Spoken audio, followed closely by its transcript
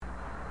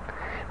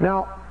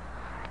Now,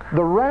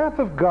 the wrath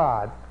of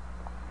God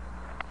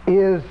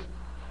is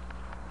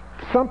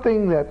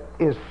something that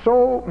is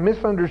so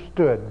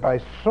misunderstood by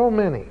so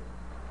many.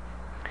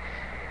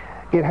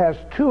 It has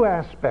two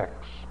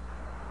aspects.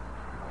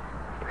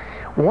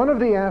 One of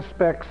the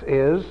aspects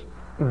is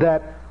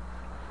that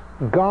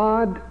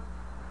God,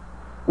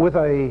 with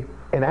an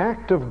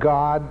act of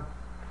God,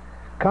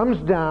 comes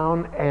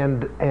down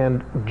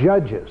and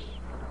judges.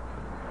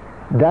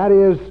 That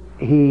is,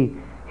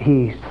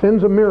 he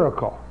sends a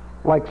miracle,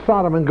 like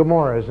Sodom and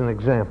Gomorrah as an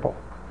example,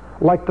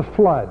 like the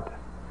flood,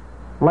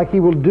 like he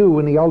will do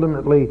when he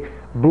ultimately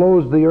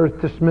blows the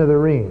earth to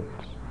smithereens.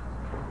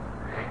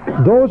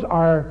 Those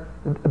are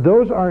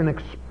an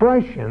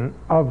expression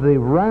of the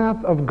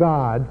wrath of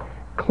God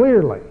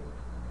clearly.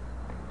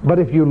 But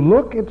if you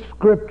look at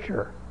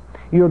Scripture,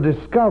 you'll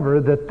discover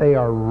that they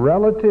are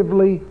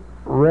relatively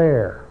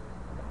rare.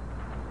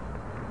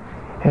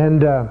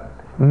 And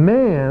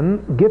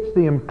man gets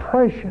the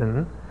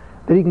impression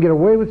that he can get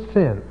away with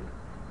sin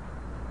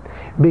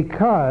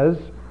because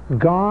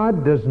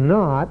God does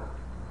not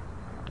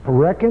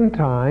reckon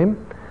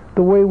time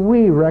the way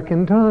we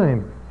reckon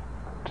time.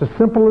 It's as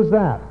simple as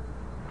that.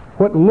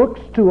 What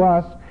looks to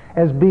us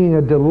as being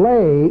a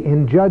delay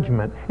in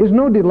judgment is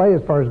no delay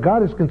as far as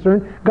God is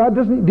concerned. God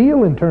doesn't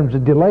deal in terms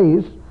of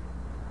delays.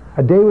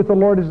 A day with the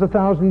Lord is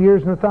 1,000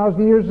 years, and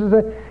 1,000 years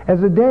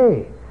as a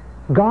day.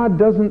 God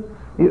doesn't.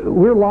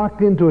 We're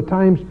locked into a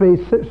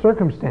time-space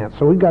circumstance,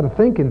 so we've got to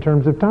think in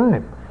terms of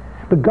time.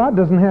 But God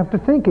doesn't have to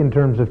think in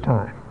terms of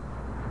time.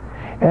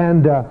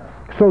 And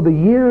so the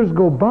years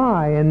go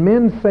by, and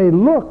men say,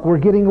 look, we're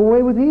getting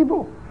away with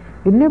evil.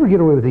 You never get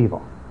away with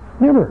evil.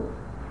 Never.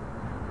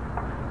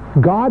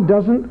 God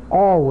doesn't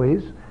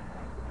always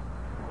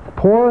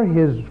pour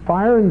his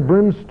fire and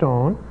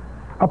brimstone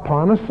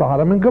upon a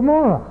Sodom and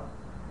Gomorrah.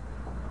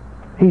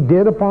 He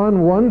did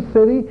upon one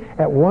city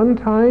at one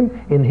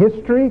time in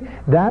history.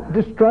 That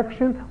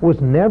destruction was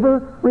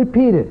never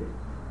repeated.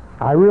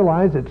 I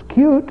realize it's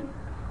cute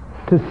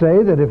to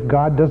say that if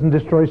God doesn't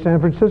destroy San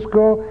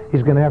Francisco,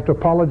 he's going to have to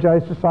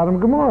apologize to Sodom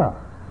and Gomorrah.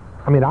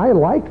 I mean, I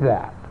like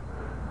that.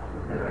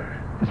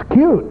 It's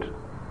cute.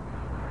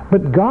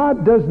 But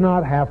God does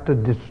not have to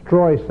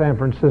destroy San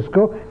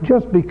Francisco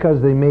just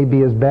because they may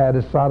be as bad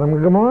as Sodom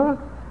and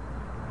Gomorrah.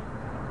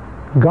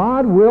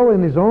 God will,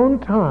 in his own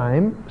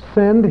time,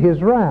 send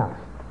his wrath,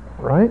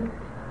 right?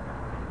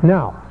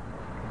 Now,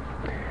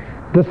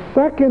 the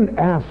second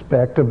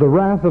aspect of the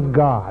wrath of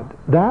God,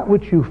 that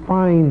which you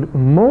find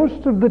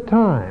most of the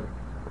time,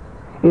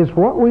 is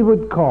what we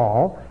would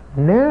call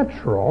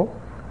natural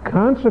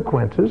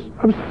consequences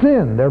of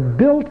sin. They're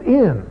built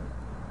in.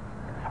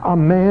 A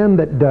man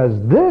that does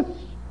this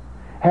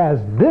has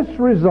this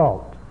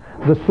result.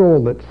 The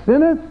soul that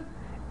sinneth,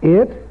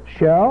 it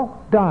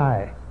shall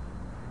die.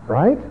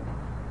 Right?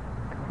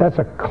 That's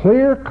a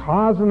clear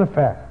cause and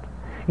effect.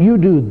 You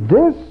do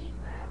this,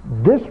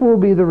 this will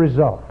be the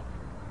result.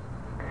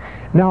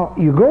 Now,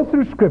 you go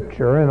through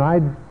Scripture, and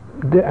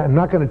I'm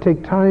not going to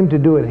take time to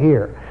do it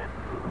here,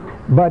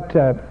 but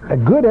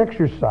a good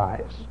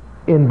exercise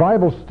in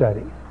Bible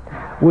study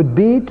would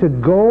be to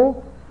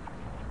go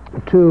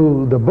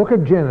to the book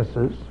of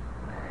Genesis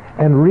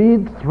and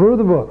read through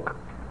the book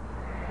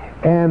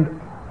and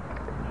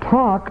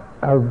talk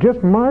or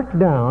just mark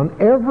down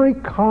every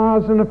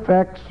cause and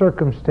effect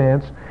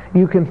circumstance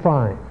you can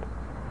find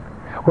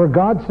where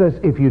God says,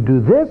 if you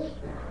do this,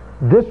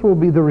 this will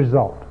be the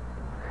result.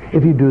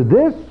 If you do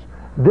this,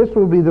 this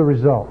will be the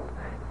result.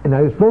 And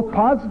now it's both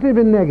positive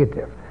and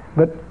negative,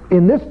 but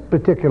in this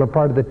particular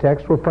part of the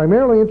text we're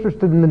primarily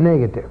interested in the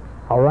negative.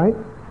 All right?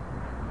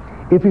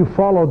 If you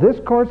follow this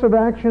course of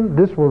action,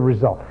 this will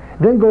result.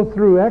 Then go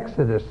through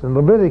Exodus and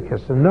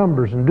Leviticus and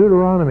Numbers and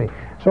Deuteronomy,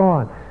 so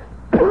on.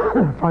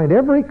 Find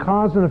every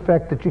cause and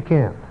effect that you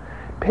can.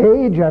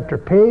 Page after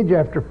page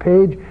after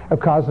page of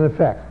cause and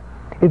effect.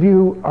 If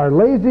you are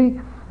lazy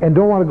and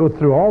don't want to go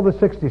through all the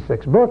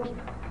 66 books,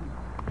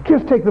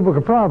 just take the book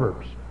of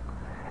Proverbs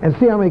and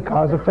see how many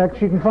cause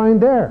effects you can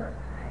find there.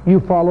 You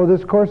follow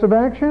this course of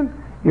action,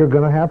 you're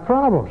going to have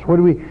problems. What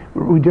do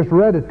we just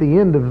read at the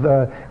end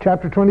of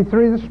chapter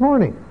 23 this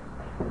morning?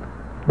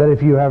 That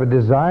if you have a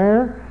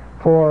desire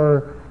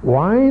for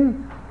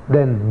wine,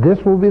 then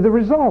this will be the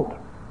result.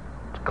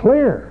 It's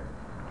clear,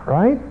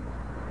 right?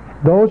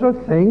 Those are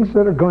things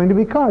that are going to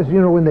be caused.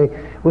 You know, when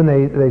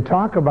they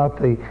talk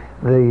about the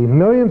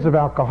millions of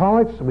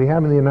alcoholics we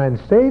have in the United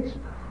States,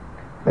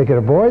 they could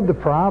avoid the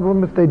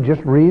problem if they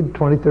just read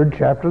 23rd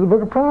chapter of the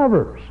book of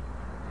Proverbs.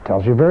 It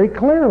tells you very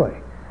clearly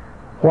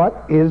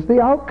what is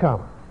the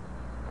outcome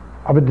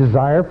of a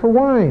desire for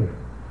wine.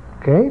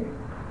 Okay?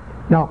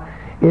 Now,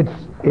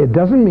 it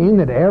doesn't mean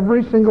that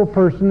every single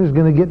person is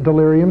going to get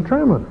delirium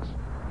tremens.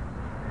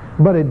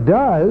 But it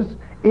does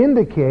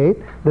indicate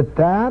that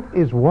that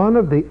is one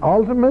of the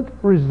ultimate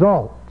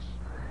results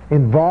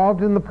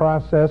involved in the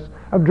process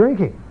of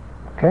drinking.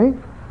 Okay?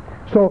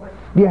 So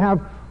you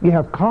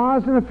have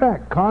cause and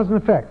effect, cause and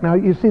effect. Now,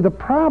 you see, the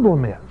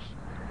problem is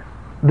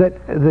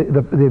that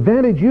the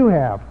advantage you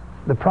have,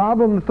 the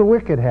problem that the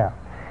wicked have,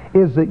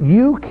 is that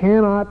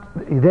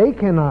they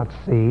cannot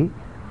see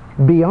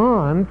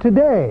beyond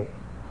today.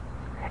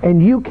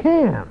 And you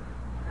can,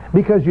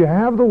 because you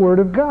have the Word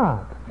of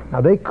God.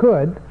 Now they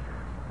could,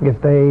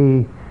 if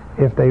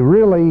they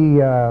really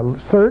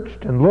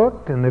searched and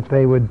looked, and if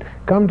they would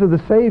come to the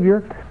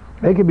Savior,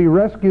 they could be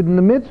rescued in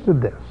the midst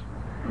of this.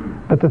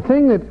 But the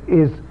thing that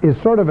is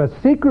sort of a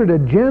secret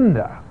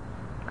agenda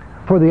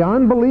for the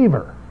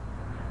unbeliever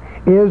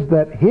is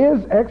that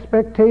his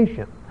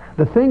expectation,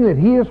 the thing that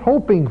he is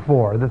hoping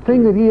for, the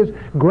thing that he is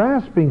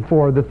grasping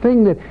for, the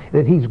thing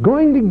that he's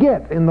going to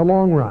get in the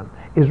long run,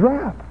 is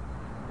wrath.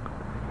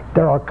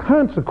 There are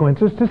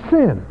consequences to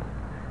sin.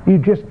 You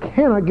just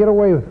cannot get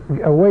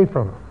away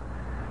from them.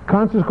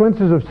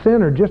 Consequences of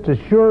sin are just as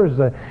sure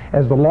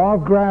as the law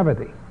of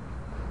gravity.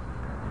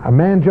 A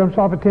man jumps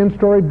off a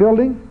 10-story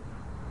building.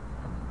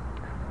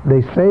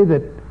 They say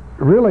that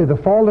really the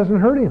fall doesn't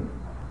hurt him.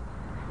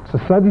 It's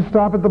a sudden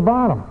stop at the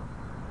bottom.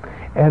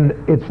 And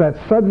it's that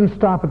sudden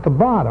stop at the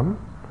bottom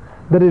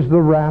that is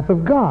the wrath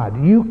of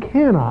God. You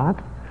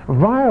cannot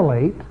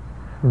violate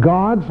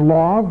God's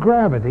law of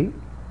gravity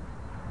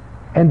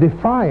and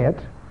defy it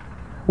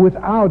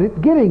without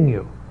it getting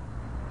you.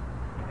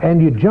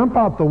 And you jump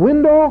out the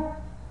window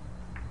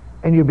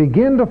and you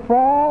begin to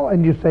fall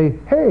and you say,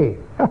 hey,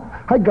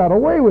 I got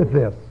away with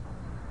this.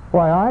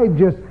 Why,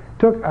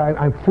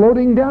 I'm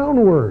floating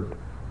downward.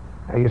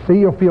 Now, you see,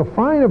 you'll feel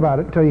fine about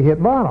it until you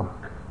hit bottom.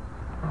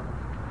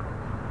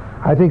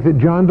 I think that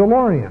John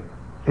DeLorean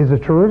is a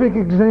terrific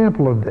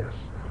example of this.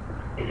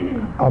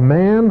 A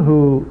man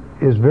who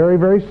is very,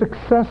 very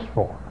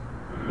successful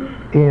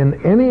in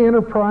any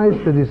enterprise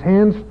that his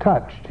hands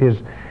touched.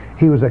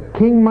 He was a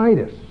King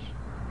Midas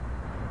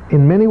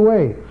in many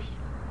ways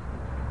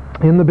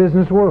in the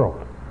business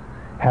world.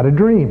 Had a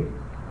dream,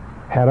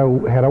 had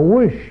a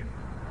wish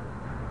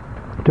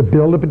to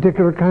build a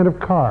particular kind of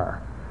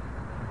car,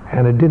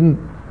 and it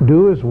didn't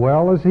do as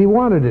well as he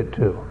wanted it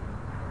to.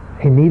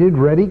 He needed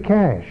ready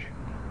cash.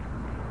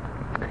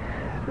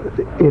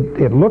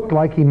 It looked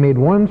like he made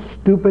one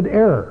stupid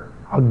error.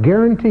 I'll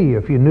guarantee you,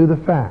 if you knew the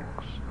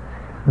facts,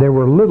 there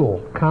were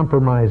little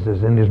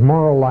compromises in his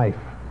moral life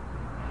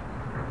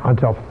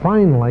until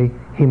finally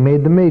he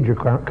made the major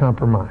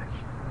compromise.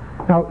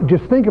 Now,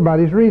 just think about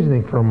his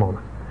reasoning for a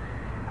moment.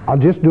 I'll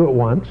just do it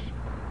once.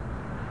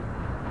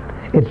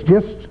 It's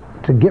just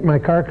to get my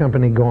car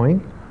company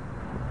going.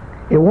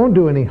 It won't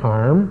do any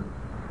harm.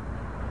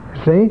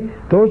 See?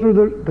 Those were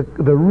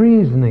the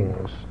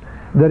reasonings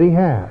that he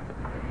had.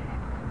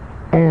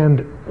 And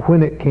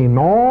when it came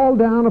all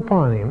down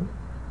upon him,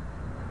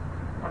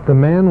 the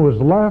man was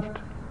left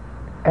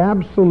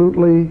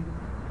absolutely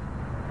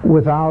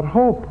without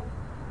hope.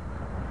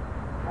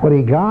 What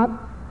he got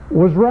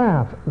was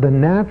wrath, the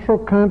natural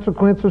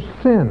consequence of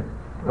sin,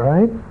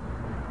 right?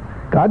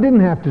 God didn't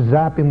have to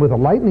zap him with a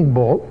lightning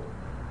bolt.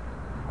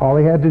 All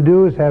he had to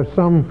do is have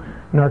some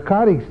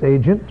narcotics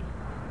agent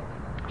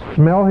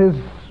smell his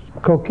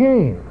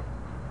cocaine.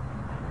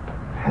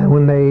 And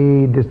when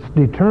they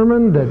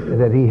determined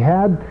that he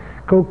had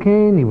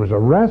cocaine, he was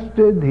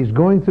arrested, he's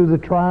going through the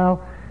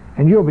trial,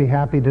 and you'll be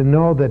happy to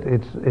know that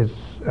it's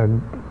a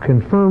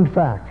confirmed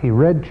fact. He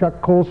read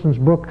Chuck Colson's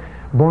book,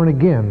 Born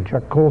Again.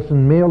 Chuck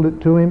Colson mailed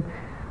it to him,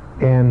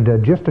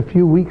 and just a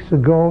few weeks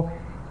ago,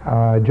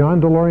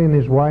 John DeLorean and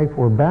his wife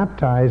were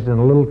baptized in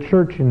a little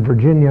church in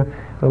Virginia,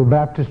 a little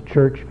Baptist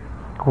church,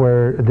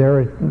 where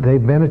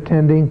they've been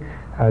attending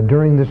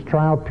during this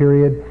trial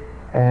period,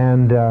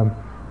 and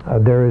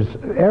there is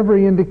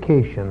every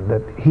indication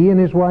that he and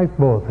his wife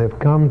both have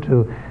come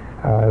to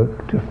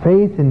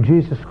faith in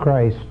Jesus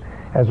Christ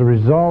as a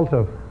result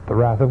of the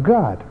wrath of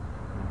God.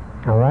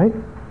 All right?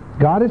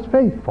 God is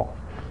faithful.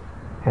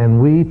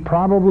 And we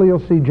probably will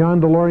see John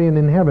DeLorean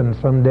in heaven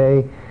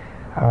someday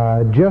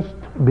just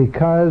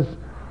because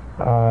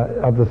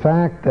of the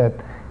fact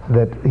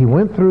that he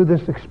went through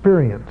this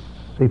experience.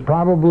 He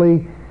probably,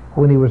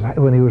 when he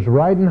was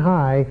riding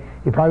high,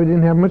 he probably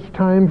didn't have much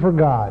time for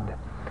God.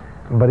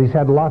 But he's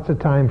had lots of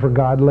time for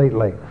God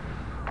lately.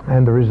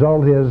 And the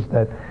result is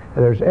that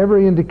there's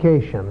every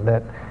indication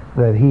that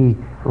he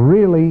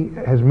really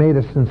has made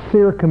a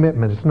sincere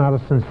commitment. It's not a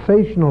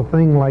sensational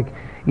thing like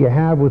you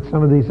have with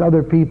some of these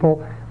other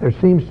people. There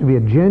seems to be a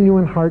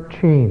genuine heart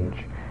change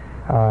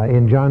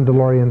in John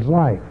DeLorean's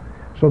life.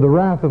 So the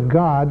wrath of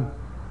God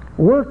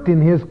worked in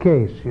his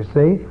case, you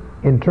see,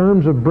 in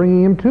terms of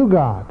bringing him to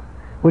God,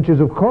 which is,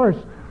 of course,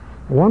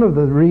 one of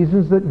the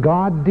reasons that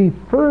God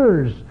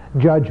defers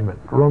judgment.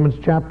 Romans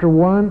chapter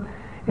 1,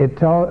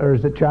 or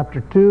is it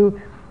chapter 2?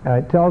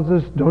 It tells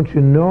us, don't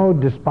you know,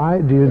 do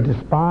you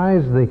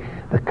despise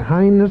the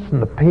kindness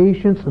and the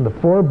patience and the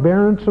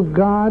forbearance of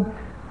God?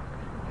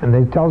 And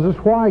it tells us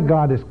why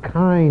God is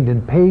kind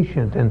and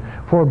patient and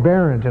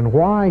forbearant, and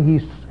why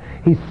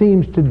he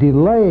seems to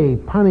delay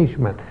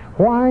punishment.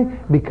 Why?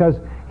 Because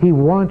he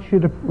wants you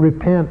to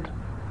repent.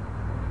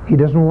 He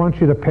doesn't want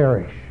you to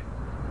perish.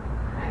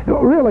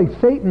 Really,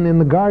 Satan in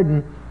the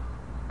garden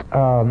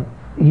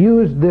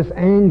used this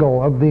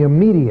angle of the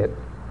immediate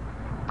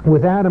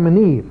with Adam and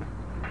Eve.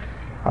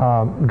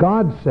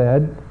 God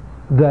said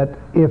that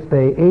if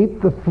they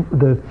ate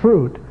the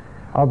fruit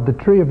of the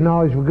tree of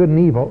knowledge of good and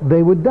evil,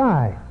 they would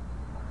die.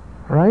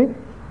 Right?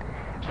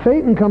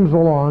 Satan comes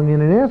along,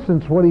 and in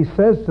essence what he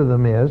says to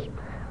them is,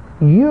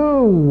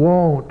 you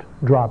won't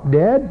drop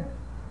dead.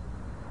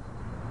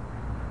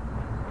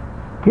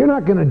 You're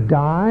not going to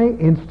die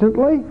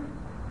instantly.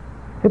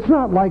 It's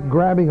not like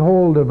grabbing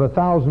hold of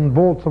 1,000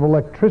 volts of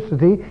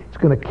electricity. It's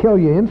going to kill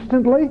you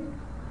instantly.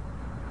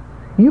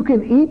 You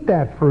can eat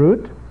that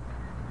fruit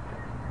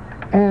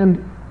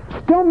and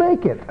still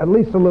make it at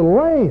least a little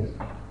ways.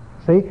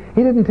 See,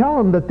 he didn't tell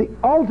them that the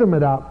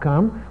ultimate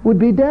outcome would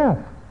be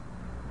death.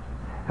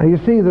 Now you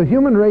see, the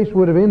human race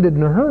would have ended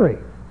in a hurry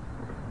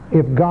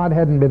if God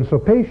hadn't been so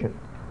patient.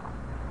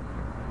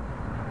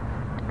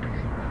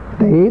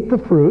 They ate the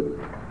fruit.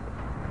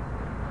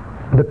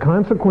 The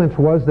consequence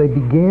was they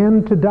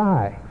began to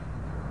die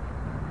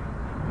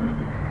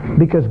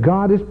because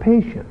God is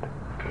patient.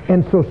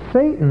 And so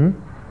Satan,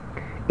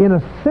 in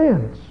a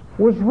sense,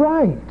 was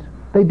right.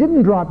 They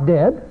didn't drop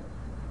dead.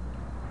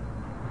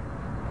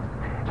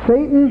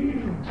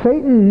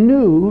 Satan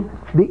knew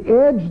the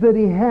edge that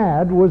he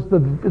had was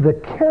the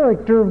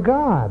character of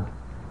God.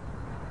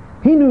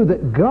 He knew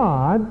that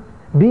God,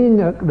 being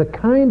the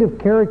kind of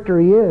character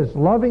he is,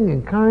 loving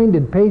and kind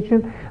and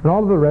patient and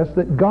all of the rest,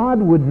 that God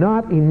would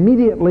not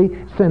immediately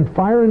send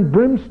fire and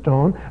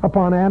brimstone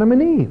upon Adam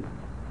and Eve.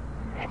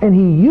 And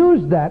he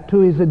used that to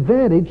his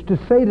advantage to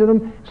say to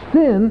them,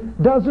 sin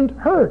doesn't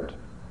hurt.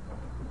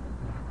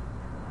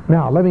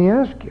 Now, let me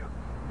ask you,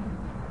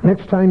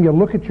 next time you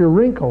look at your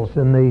wrinkles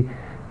in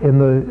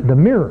the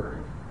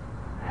mirror,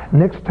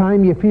 next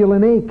time you feel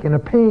an ache and a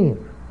pain,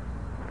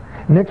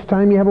 next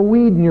time you have a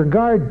weed in your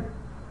garden,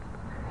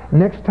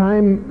 next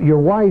time your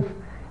wife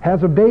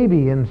has a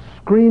baby and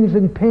screams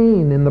in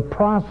pain in the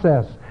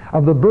process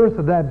of the birth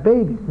of that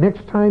baby,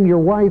 next time your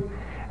wife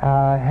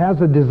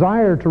has a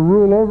desire to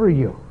rule over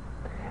you,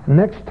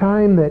 next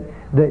time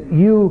that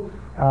you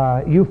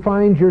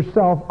find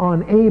yourself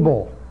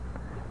unable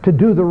to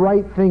do the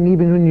right thing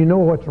even when you know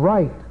what's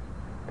right,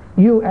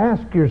 you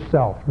ask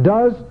yourself,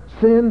 does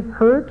sin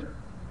hurt?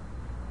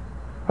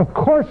 Of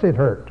course it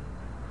hurt.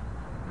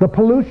 The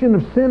pollution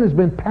of sin has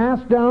been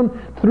passed down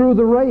through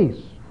the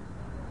race.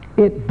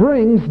 It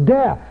brings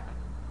death.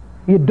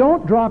 You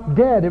don't drop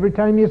dead every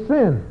time you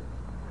sin.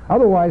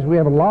 Otherwise, we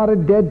have a lot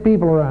of dead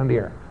people around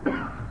here.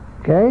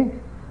 Okay?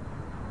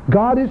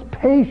 God is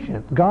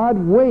patient. God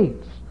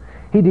waits.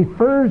 He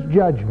defers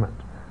judgment.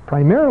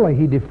 Primarily,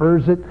 he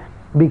defers it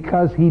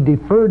because he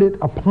deferred it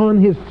upon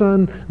his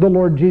Son, the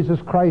Lord Jesus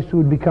Christ, who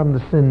would become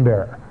the sin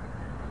bearer.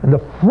 And the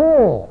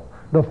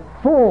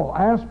full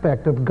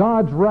aspect of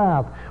God's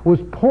wrath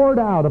was poured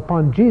out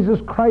upon Jesus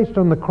Christ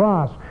on the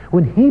cross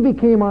when he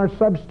became our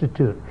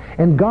substitute.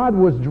 And God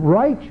was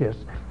righteous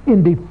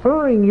in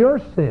deferring your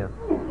sin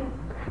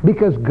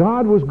because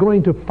God was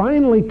going to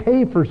finally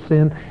pay for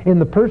sin in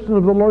the person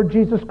of the Lord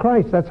Jesus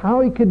Christ. That's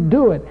how he could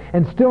do it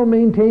and still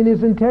maintain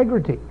his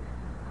integrity.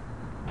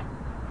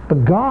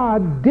 But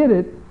God did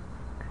it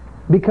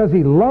because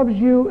he loves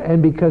you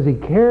and because he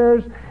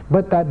cares,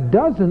 but that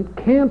doesn't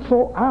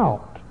cancel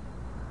out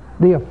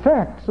the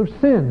effects of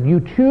sin. You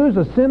choose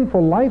a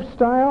sinful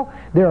lifestyle,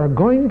 there are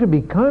going to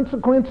be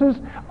consequences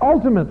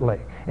ultimately.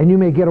 And you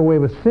may get away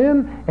with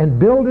sin and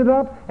build it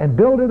up and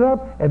build it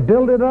up and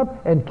build it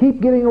up and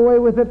keep getting away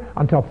with it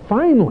until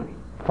finally,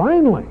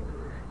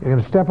 you're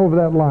going to step over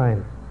that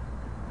line.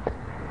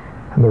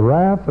 And the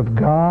wrath of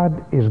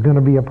God is going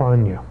to be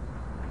upon you.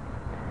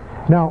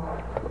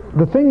 Now,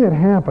 the thing that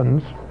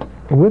happens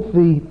with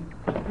the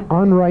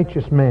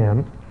unrighteous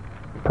man,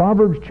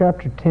 Proverbs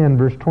chapter 10,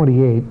 verse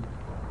 28,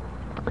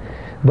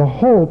 the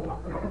hope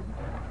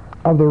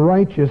of the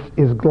righteous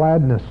is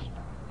gladness.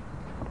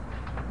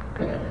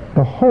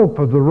 The hope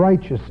of the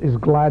righteous is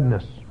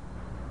gladness.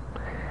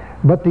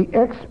 But the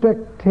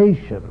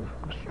expectation,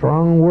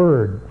 strong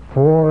word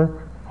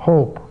for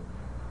hope,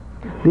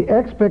 the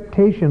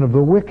expectation of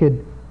the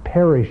wicked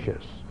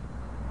perishes.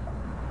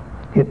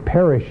 It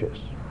perishes.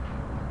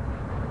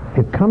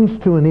 It comes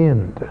to an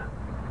end.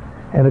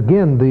 And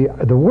again,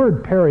 the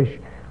word perish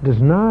does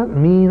not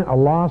mean a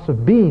loss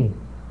of being.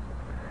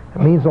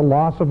 It means a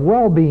loss of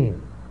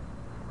well-being.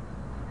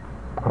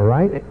 All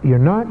right? You're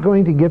not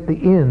going to get the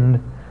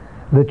end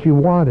that you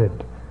wanted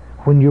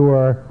when you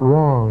are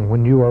wrong,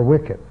 when you are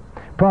wicked.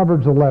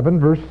 Proverbs 11,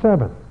 verse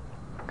 7.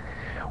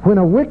 When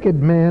a wicked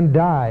man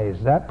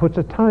dies, that puts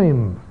a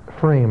time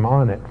frame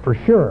on it, for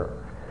sure.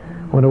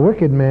 When a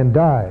wicked man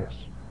dies,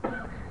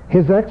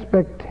 his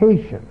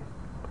expectation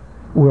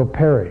will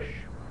perish,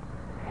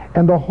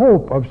 and the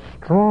hope of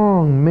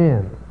strong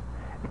men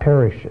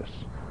perishes.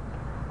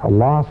 A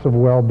loss of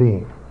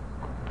well-being.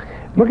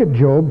 Look at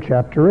Job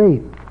chapter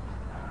 8.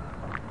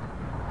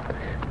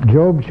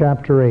 Job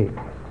chapter 8.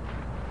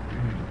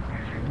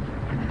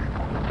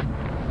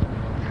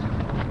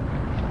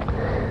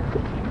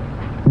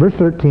 Verse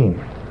 13.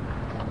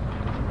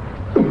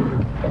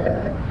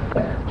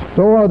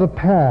 So are the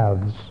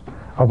paths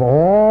of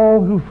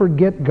all who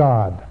forget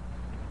God,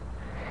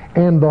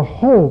 and the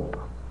hope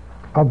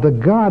of the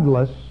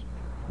godless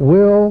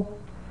will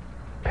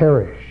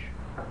perish.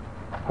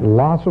 A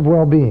loss of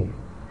well-being.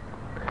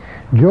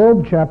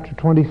 Job chapter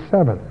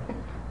 27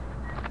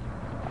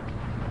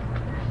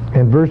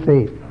 and verse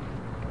 8.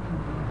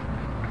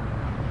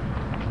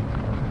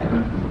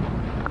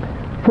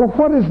 For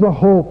what is the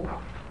hope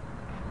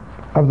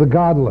of the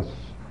godless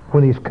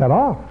when he's cut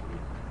off?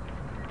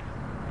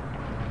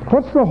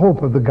 What's the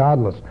hope of the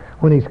godless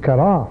when he's cut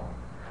off?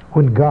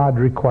 When God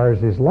requires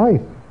his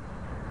life?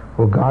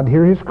 Will God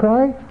hear his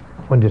cry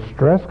when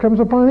distress comes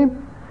upon him?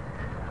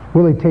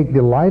 Will he take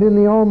delight in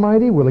the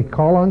Almighty? Will he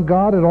call on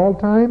God at all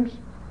times?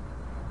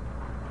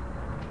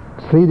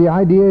 See, the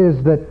idea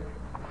is that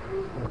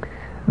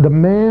the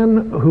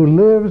man who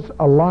lives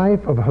a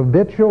life of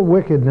habitual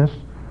wickedness,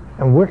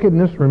 and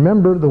wickedness,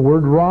 remember the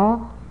word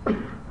ra,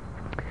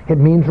 it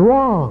means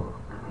wrong.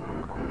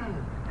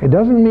 It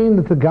doesn't mean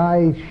that the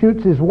guy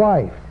shoots his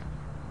wife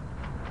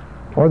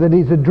or that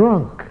he's a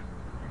drunk.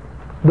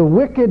 The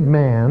wicked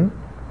man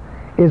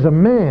is a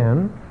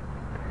man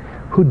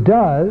who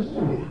does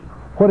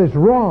what is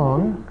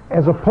wrong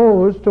as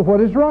opposed to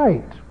what is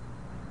right.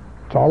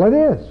 That's all it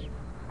is.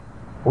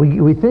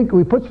 We think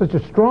we put such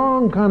a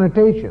strong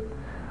connotation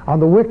on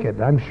the wicked.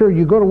 I'm sure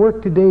you go to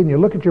work today and you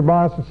look at your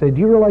boss and say, do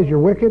you realize you're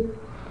wicked?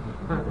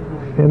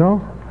 You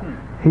know?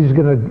 He's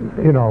going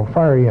to,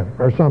 fire you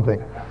or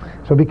something.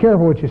 So be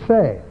careful what you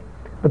say.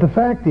 But the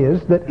fact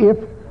is that if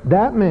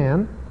that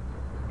man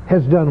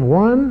has done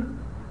one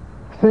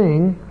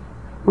thing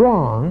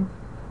wrong,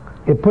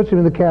 it puts him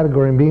in the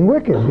category of being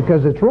wicked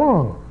because it's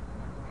wrong.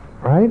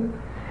 Right?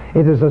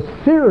 It is a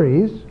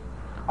series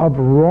of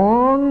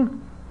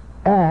wrong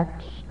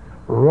acts,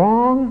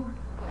 wrong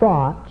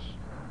thoughts,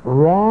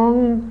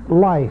 wrong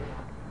life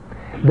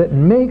that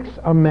makes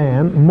a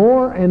man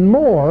more and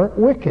more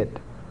wicked.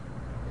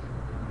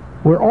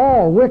 We're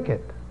all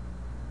wicked.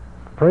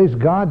 Praise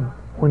God,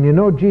 when you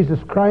know Jesus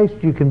Christ,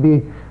 you can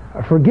be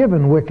a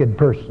forgiven wicked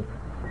person.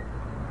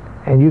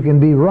 And you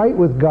can be right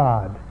with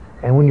God.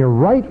 And when you're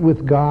right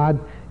with God,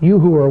 you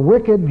who are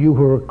wicked, you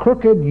who are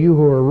crooked, you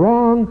who are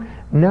wrong,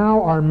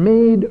 now are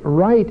made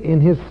right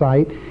in his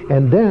sight.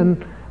 And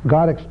then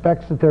God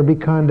expects that there be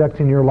conduct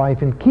in your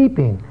life in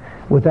keeping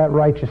with that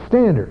righteous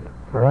standard.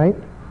 All right?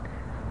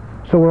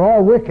 So we're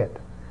all wicked.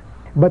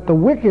 But the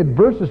wicked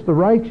versus the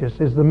righteous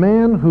is the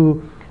man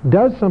who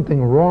does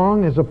something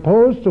wrong as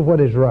opposed to what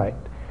is right.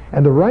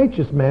 And the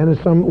righteous man is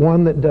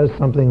someone that does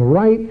something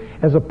right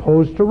as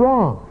opposed to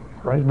wrong.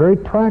 Right? Very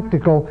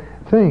practical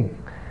thing.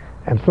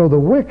 And so the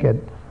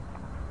wicked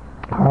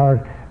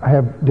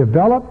have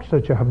developed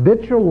such a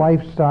habitual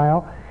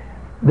lifestyle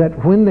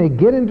that when they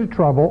get into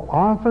trouble,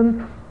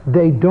 often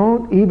they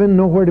don't even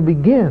know where to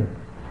begin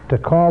to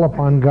call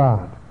upon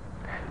God.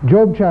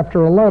 Job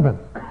chapter 11.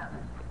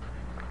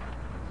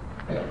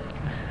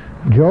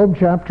 Job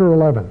chapter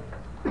 11.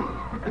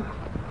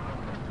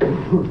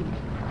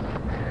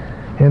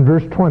 And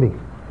verse 20.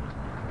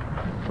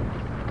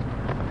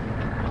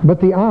 But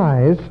the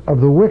eyes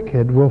of the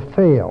wicked will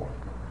fail,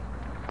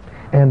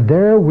 and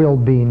there will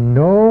be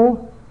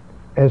no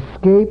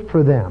escape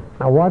for them.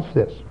 Now watch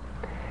this.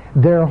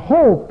 Their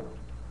hope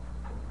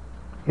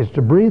is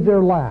to breathe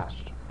their last.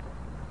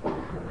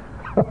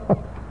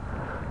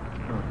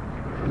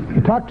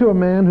 You talk to a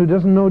man who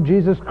doesn't know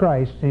Jesus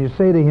Christ, and you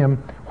say to him,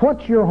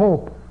 what's your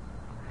hope?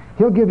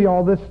 He'll give you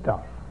all this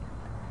stuff.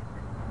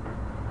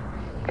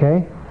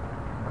 Okay?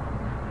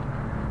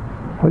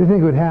 What do you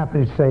think would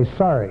happen? He'd say,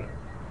 sorry,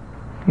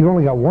 you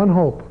only got one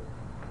hope.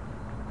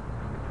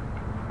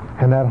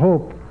 And that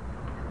hope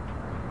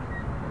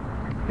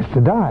is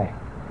to die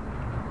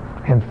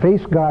and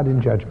face God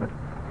in judgment.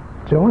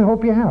 It's the only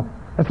hope you have.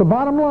 That's the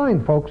bottom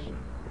line, folks.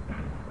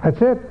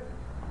 That's it.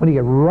 When you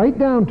get right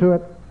down to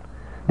it,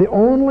 the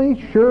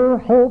only sure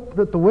hope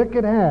that the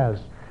wicked has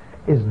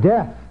is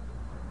death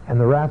and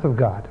the wrath of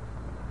God.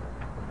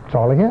 That's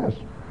all he has.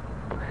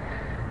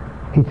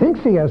 He thinks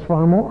he has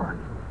far more,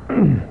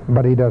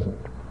 but he doesn't.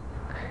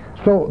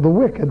 So the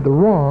wicked, the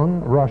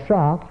wrong,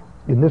 rasha,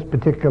 in this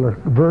particular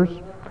verse,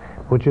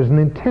 which is an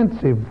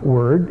intensive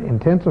word,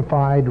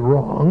 intensified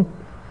wrong,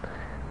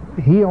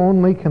 he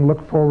only can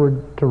look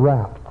forward to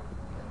wrath.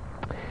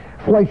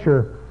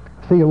 Fleischer,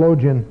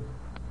 theologian,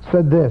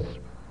 said this: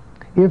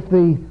 if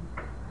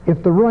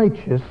the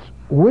righteous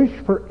wish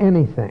for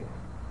anything,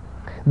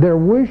 their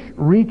wish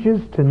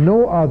reaches to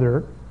no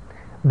other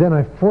than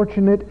a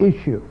fortunate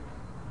issue.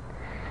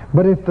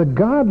 But if the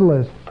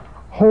godless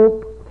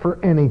hope for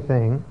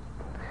anything,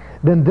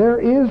 then there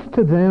is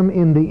to them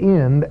in the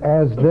end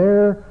as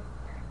their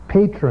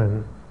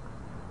patron,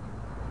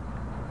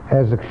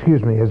 I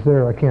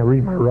can't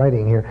read my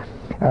writing here,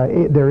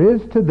 there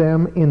is to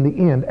them in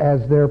the end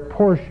as their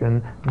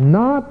portion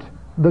not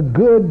the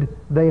good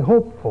they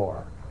hope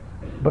for,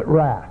 but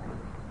wrath.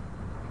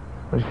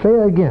 Let's say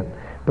it again.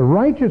 The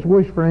righteous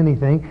wish for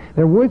anything,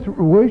 their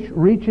wish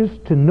reaches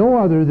to no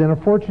other than a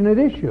fortunate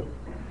issue.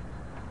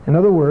 In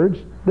other words,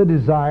 the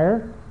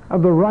desire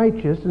of the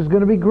righteous is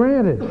going to be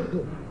granted.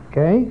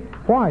 Okay?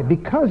 Why?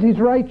 Because he's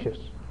righteous.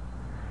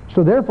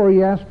 So therefore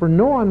he asks for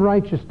no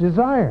unrighteous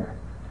desire.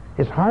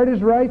 His heart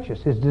is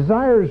righteous. His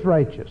desire is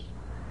righteous.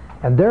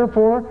 And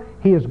therefore,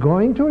 he is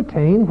going to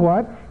attain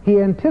what he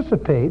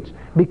anticipates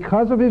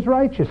because of his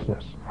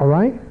righteousness. All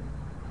right?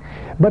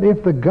 But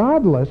if the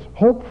godless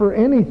hope for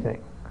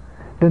anything,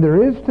 then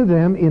there is to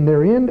them in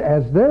their end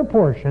as their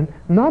portion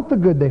not the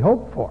good they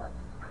hope for,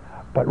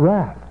 but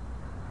wrath.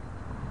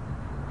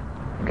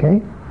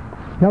 Okay?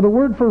 Now the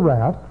word for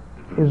wrath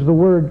is the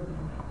word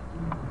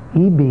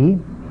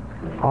E-B-R-A-H.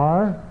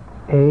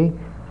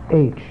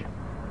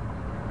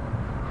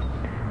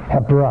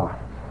 Hebrah.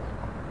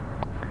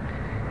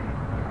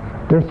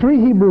 There are three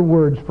Hebrew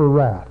words for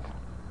wrath: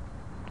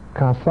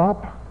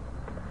 kasap,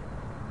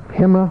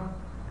 hima,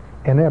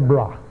 and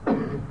ebrah.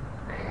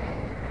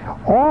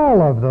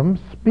 All of them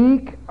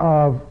speak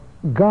of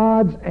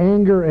God's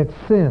anger at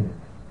sin.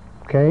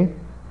 Okay?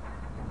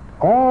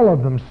 All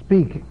of them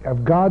speak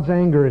of God's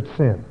anger at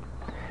sin.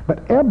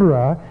 But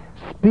ebrah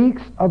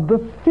speaks of the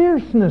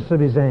fierceness of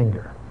his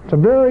anger. It's a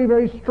very,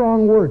 very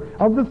strong word.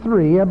 Of the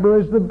three, ebrah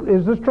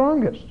is the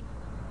strongest.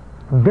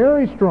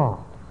 Very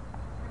strong.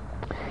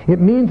 It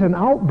means an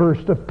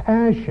outburst of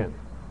passion,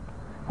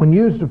 when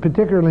used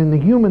particularly in the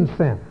human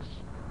sense.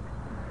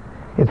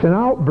 It's an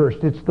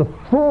outburst. It's the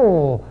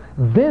full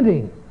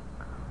venting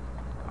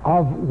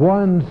of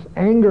one's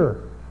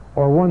anger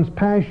or one's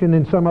passion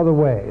in some other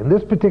way. In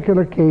this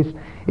particular case,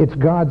 it's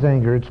God's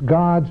anger. It's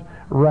God's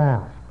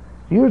wrath.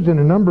 Used in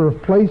a number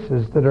of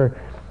places that are,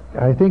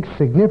 I think,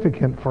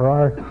 significant for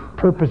our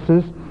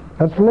purposes.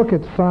 Let's look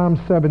at Psalm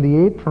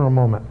 78 for a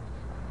moment.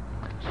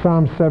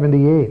 Psalm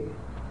 78.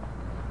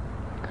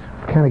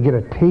 Kind of get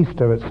a taste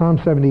of it. Psalm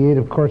 78,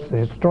 of course, the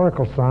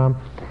historical psalm,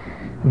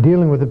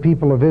 dealing with the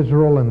people of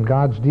Israel and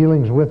God's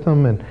dealings with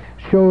them, and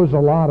shows a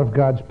lot of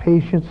God's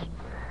patience.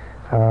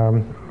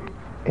 And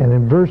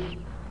in verse,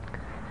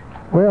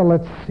 well,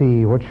 let's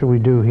see, what should we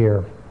do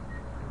here?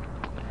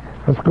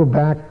 Let's go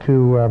back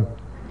to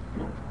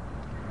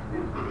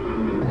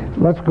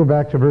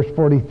verse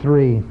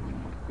 43.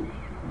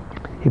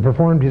 He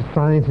performed his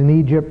signs in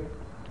Egypt,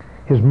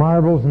 his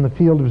marvels in the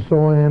field of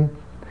Zoan,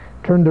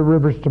 turned the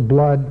rivers to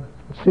blood.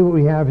 See what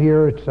we have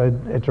here? It's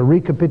a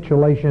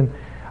recapitulation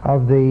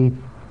of the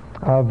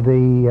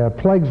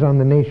plagues on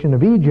the nation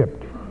of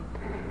Egypt.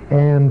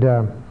 And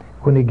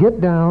when you get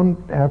down,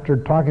 after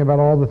talking about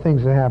all the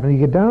things that happened, you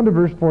get down to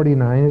verse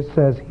 49, it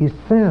says, he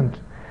sent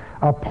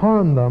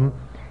upon them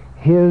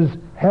his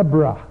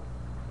Hebrah.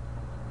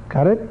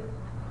 Got it?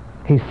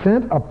 He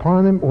sent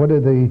upon them, what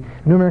the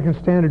New American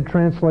Standard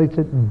translates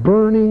it,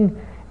 burning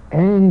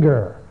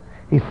anger.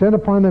 He sent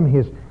upon them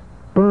his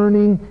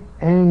burning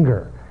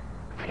anger,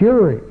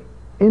 fury,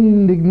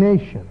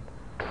 indignation,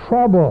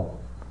 trouble,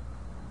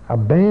 a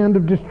band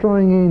of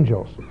destroying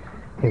angels.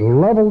 He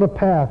leveled a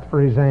path for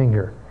his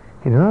anger.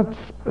 He did not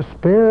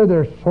spare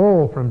their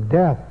soul from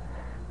death,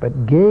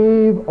 but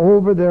gave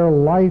over their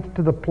life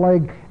to the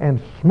plague and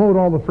smote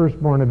all the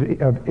firstborn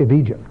of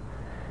Egypt.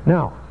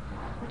 Now,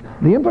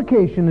 the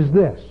implication is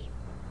this.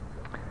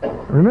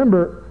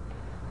 Remember,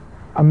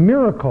 a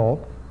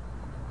miracle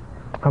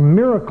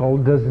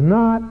does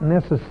not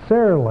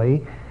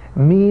necessarily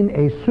mean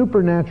a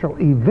supernatural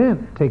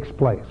event takes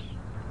place.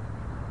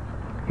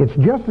 It's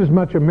just as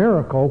much a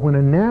miracle when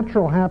a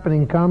natural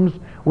happening comes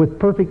with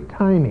perfect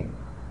timing.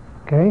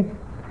 Okay?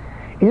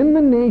 In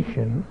the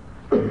nation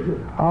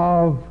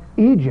of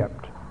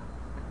Egypt,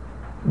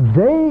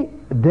 they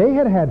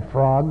had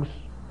frogs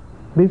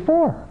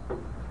before.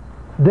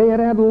 They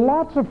had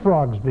lots of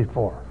frogs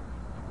before.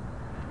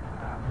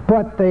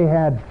 But they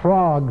had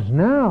frogs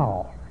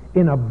now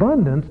in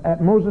abundance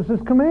at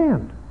Moses'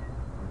 command.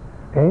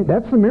 Okay?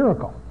 That's the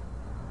miracle.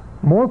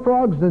 More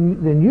frogs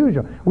than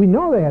usual. We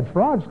know they had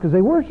frogs because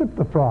they worshipped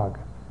the frog.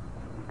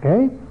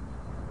 Okay?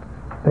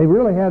 They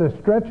really had a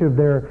stretch of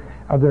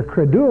their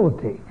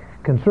credulity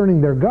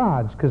concerning their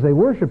gods because they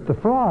worshipped the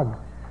frog.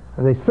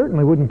 They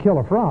certainly wouldn't kill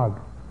a frog.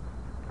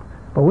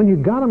 But when you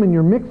got them in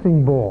your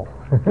mixing bowl,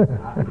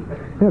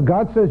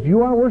 God says, you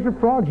want to worship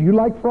frogs? You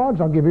like frogs?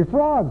 I'll give you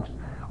frogs.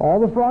 All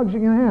the frogs you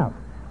can have.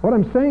 What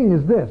I'm saying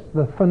is this.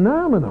 The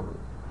phenomenon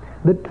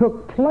that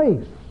took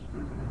place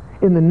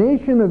in the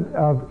nation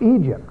of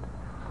Egypt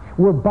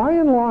were by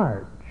and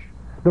large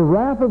the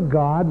wrath of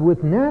God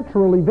with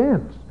natural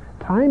events.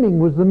 Timing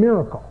was the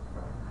miracle.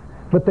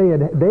 But they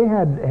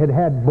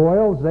had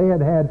boils. They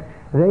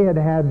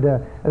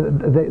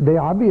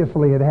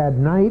obviously had had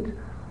night.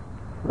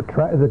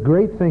 The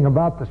great thing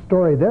about the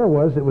story there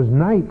was it was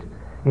night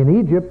in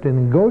Egypt, and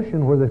in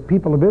Goshen, where the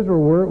people of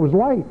Israel were, it was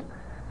light.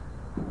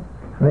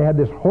 They had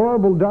this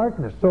horrible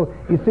darkness. So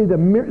you see, the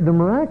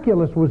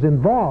miraculous was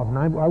involved, and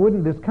I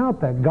wouldn't discount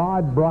that.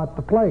 God brought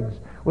the plagues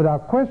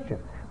without question,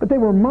 but they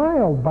were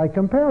mild by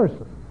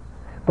comparison.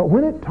 But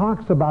when it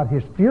talks about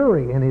his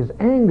fury and his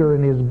anger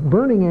and his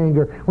burning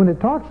anger, when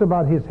it talks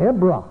about his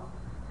Hebrah,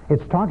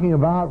 it's talking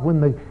about when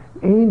the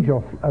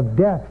angel of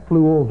death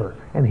flew over.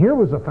 And here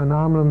was a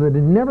phenomenon that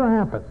had never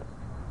happened.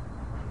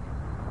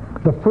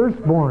 The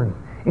firstborn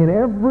in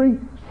every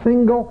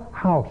single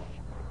house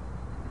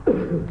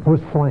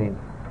was slain.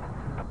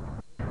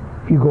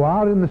 You go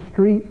out in the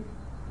street,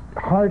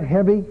 heart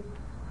heavy,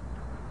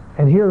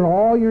 and here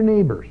all your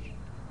neighbors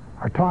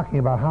are talking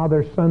about how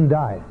their son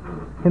died.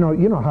 You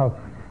know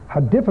how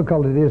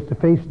difficult it is to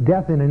face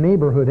death in a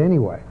neighborhood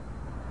anyway.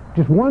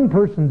 Just one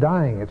person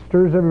dying, it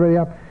stirs everybody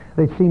up.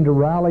 They seem to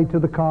rally to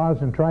the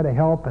cause and try to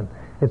help, and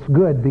it's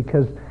good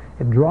because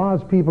it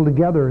draws people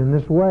together in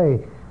this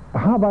way.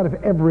 How about if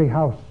every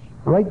house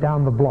right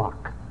down the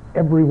block,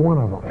 every one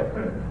of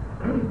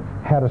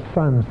them, had a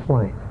son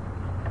slain?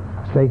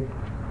 See?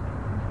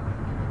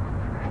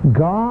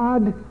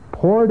 God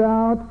poured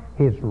out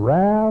his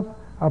wrath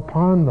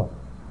upon them.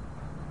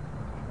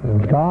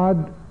 And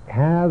God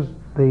has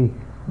the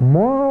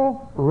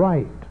moral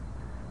right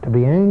to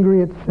be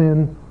angry at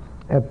sin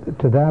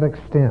to that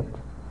extent.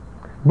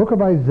 Book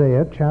of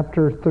Isaiah,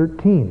 chapter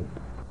 13.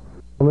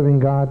 Living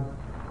God.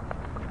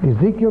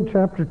 Ezekiel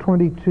chapter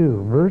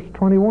 22, verse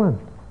 21.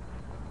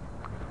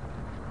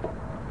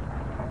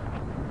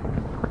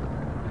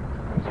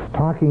 It's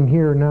talking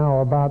here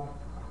now about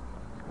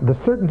the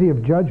certainty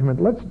of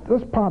judgment.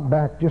 Let's pop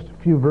back just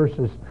a few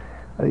verses.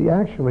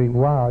 Actually,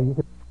 wow,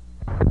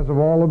 because of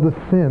all of the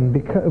sin.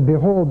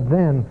 Behold,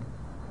 then,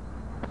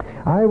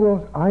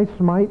 I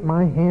smite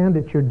my hand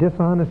at your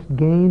dishonest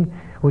gain,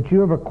 which you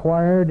have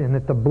acquired, and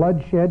at the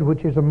bloodshed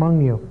which is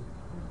among you.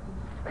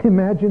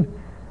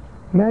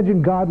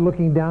 Imagine God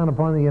looking down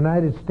upon the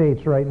United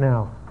States right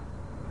now.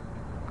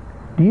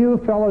 Do you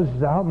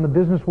fellows out in the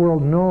business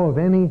world know of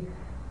any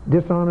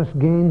dishonest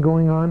gain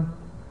going on?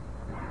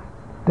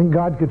 Think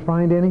God could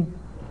find any?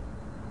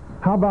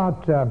 How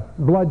about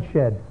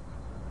bloodshed?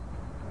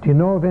 Do you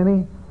know of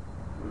any?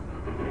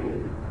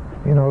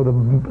 You know,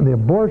 the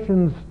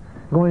abortions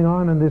going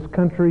on in this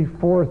country,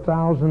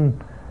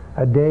 4,000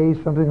 a day,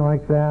 something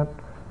like that,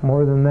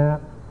 more than that,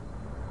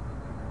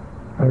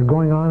 are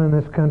going on in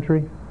this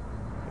country.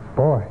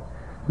 Boy,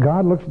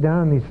 God looks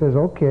down and he says,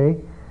 okay,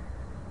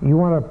 you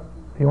want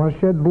to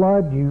shed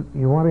blood? You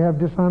want to have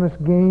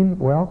dishonest gain?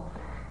 Well,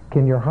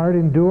 can your heart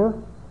endure?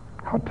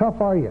 How tough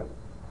are you?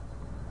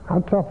 How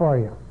tough are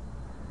you?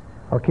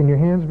 Or can your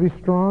hands be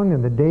strong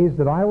in the days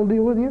that I will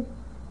deal with you?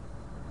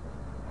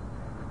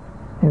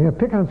 And you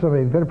pick on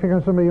somebody, you better pick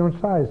on somebody your own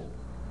size.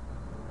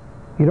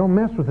 You don't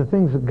mess with the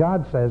things that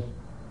God says.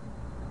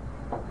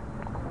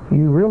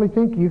 You really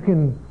think you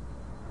can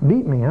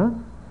beat me, huh?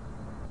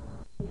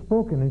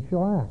 Spoken and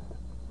shall act.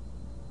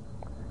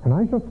 And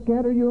I shall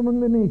scatter you among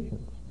the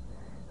nations.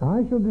 And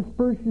I shall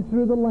disperse you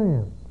through the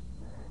lands.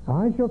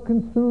 And I shall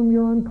consume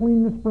your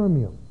uncleanness from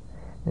you.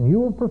 And you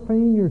will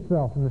profane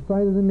yourself in the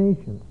sight of the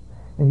nations.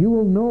 And you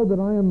will know that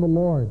I am the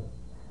Lord.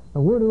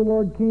 The word of the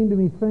Lord came to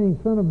me, saying,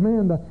 Son of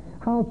man, the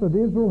house of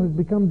Israel has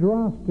become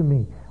dross to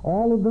me.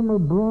 All of them are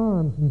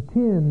bronze and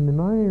tin and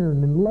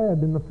iron and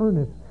lead in the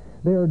furnace.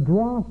 They are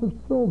dross of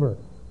silver.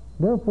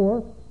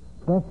 Therefore,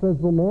 thus says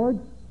the Lord,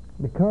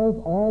 because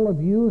all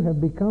of you have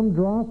become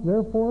dross,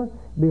 therefore,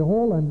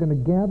 behold, I'm going to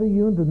gather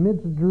you into the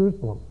midst of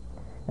Jerusalem,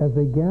 as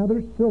they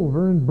gather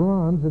silver and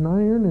bronze and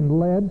iron and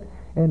lead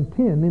and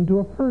tin into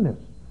a furnace,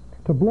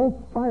 to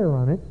blow fire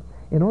on it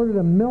in order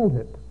to melt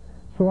it.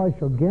 So I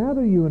shall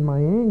gather you in my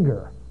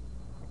anger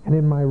and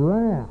in my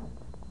wrath,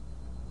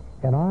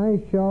 and I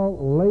shall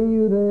lay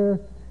you there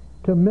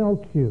to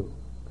melt you.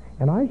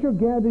 And I shall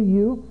gather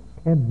you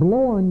and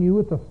blow on you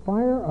with the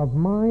fire of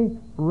my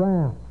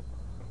wrath,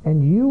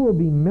 and you will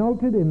be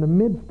melted in the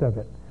midst of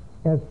it.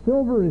 As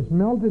silver is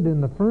melted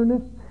in the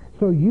furnace,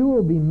 so you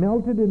will be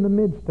melted in the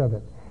midst of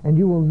it. And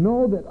you will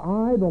know that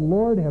I, the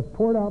Lord, have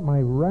poured out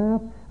my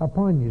wrath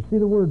upon you. See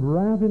the word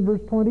wrath in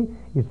verse 20?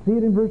 You see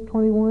it in verse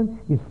 21?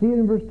 You see it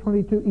in verse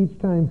 22? Each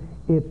time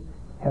it's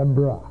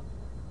Hebrah.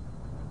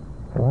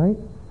 Right?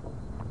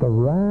 The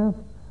wrath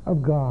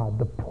of God,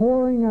 the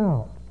pouring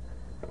out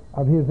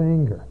of his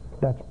anger.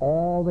 That's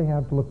all they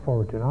have to look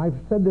forward to. And I've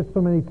said this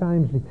so many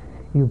times,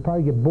 you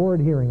probably get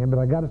bored hearing it, but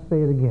I got to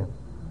say it again.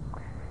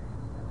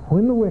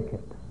 When the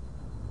wicked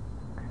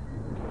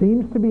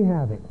seems to be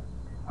having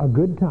a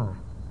good time,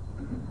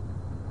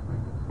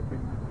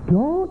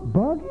 don't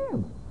bug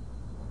him.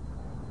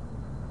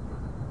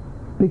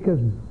 Because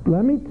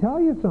let me tell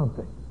you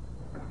something.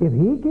 If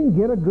he can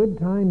get a good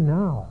time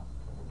now,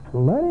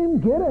 let him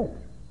get it.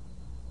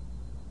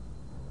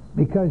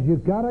 Because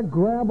you've got to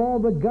grab all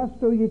the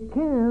gusto you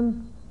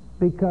can,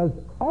 because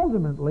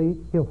ultimately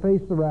he'll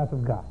face the wrath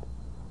of God.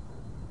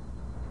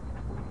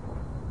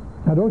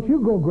 Now don't you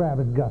go grab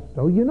his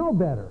gusto. You know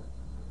better.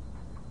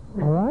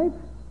 All right?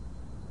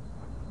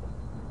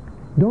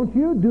 Don't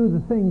you do the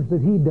things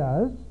that he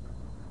does,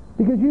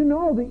 because you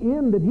know the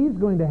end that he's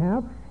going to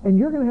have, and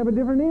you're going to have a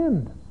different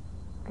end.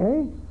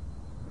 Okay?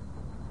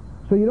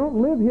 So you don't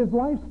live his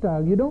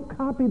lifestyle. You don't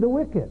copy the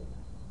wicked.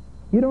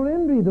 You don't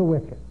envy the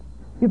wicked.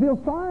 You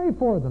feel sorry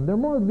for them. They're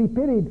more to be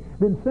pitied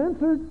than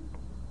censored.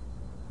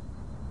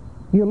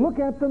 You look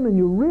at them and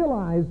you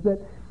realize that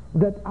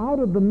out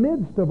of the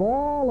midst of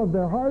all of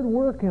their hard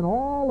work and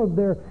all of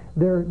their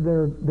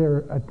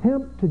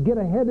attempt to get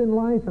ahead in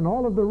life and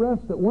all of the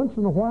rest, that once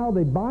in a while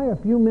they buy a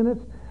few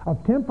minutes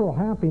of temporal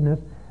happiness,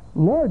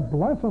 Lord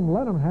bless them,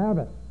 let them have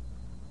it.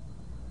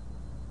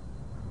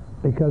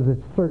 Because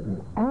it's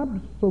certain,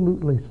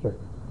 absolutely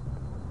certain,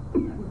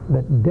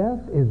 that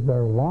death is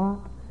their lot,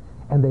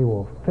 and they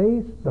will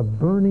face the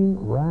burning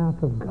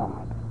wrath of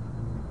God.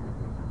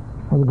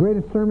 One of the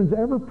greatest sermons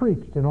ever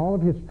preached in all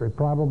of history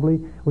probably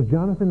was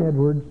Jonathan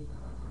Edwards,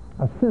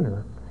 a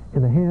sinner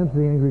in the hands of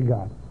the angry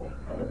God.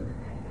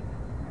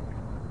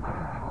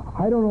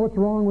 I don't know what's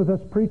wrong with us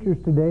preachers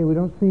today. We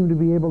don't seem to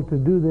be able to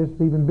do this.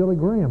 Even Billy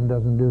Graham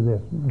doesn't do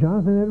this.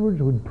 Jonathan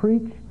Edwards would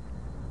preach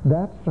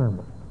that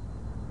sermon,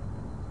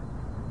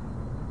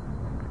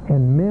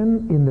 and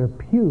men in their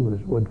pews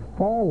would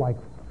fall like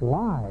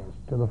flies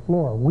to the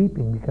floor,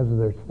 weeping because of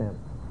their sin.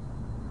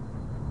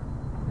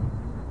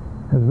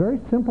 It's a very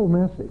simple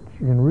message.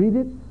 You can read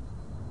it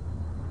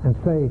and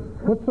say,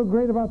 what's so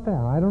great about that?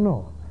 I don't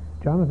know.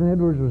 Jonathan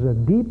Edwards was a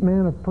deep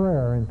man of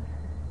prayer, and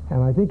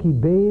I think he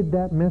bathed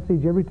that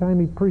message every time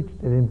he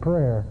preached it in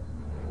prayer.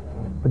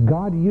 But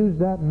God used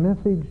that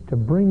message to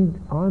bring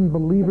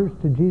unbelievers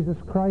to Jesus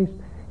Christ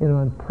in an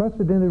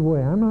unprecedented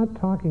way. I'm not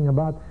talking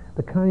about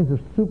the kinds of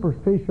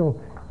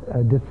superficial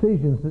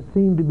decisions that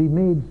seem to be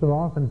made so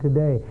often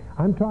today.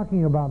 I'm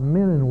talking about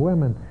men and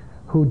women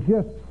who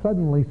just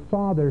suddenly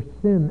saw their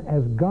sin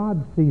as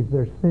God sees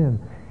their sin,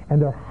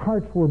 and their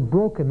hearts were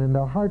broken and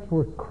their hearts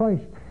were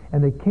crushed,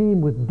 and they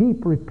came with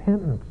deep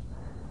repentance,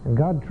 and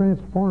God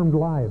transformed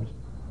lives.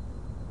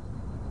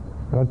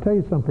 But I'll tell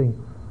you something.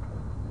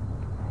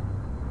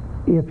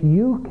 If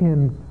you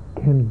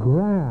can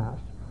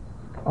grasp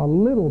a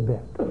little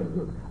bit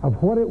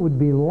of what it would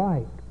be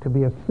like to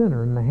be a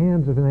sinner in the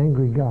hands of an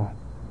angry God,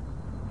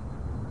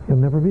 you'll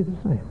never be the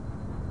same.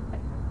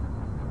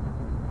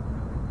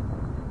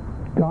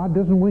 God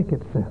doesn't wink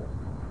at sin,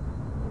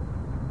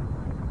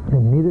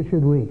 and neither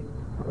should we.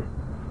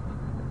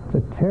 It's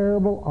a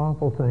terrible,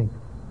 awful thing,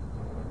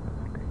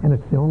 and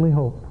it's the only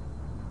hope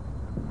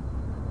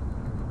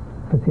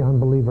that the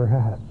unbeliever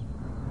has.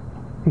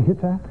 You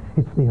get that?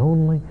 It's the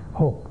only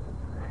hope.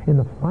 In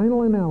the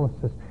final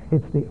analysis,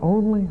 it's the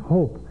only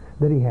hope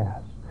that he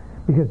has,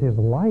 because his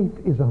life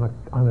is on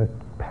a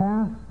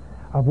path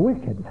of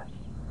wickedness,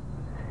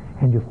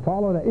 and you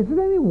follow that. Is it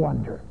any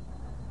wonder?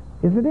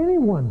 Is it any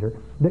wonder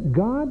that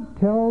God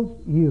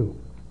tells you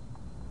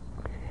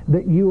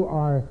that you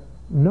are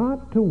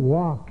not to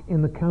walk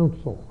in the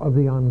counsel of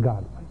the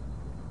ungodly?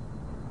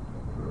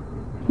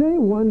 Is it any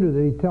wonder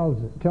that he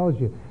tells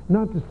you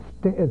not to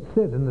sit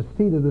in the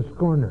seat of the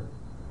scorner,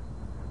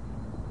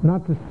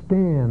 not to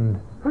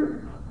stand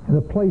in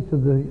the place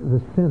of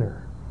the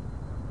sinner?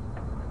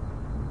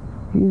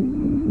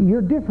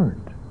 You're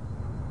different.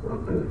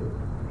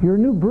 You're a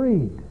new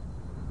breed.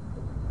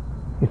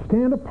 You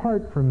stand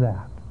apart from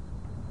that.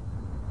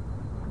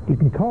 You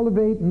can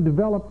cultivate and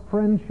develop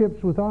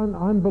friendships with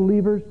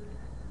unbelievers.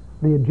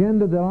 The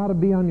agenda that ought to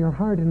be on your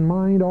heart and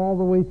mind all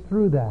the way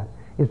through that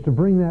is to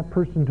bring that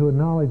person to a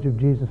knowledge of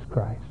Jesus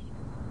Christ.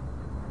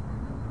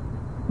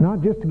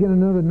 Not just to get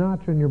another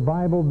notch on your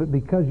Bible, but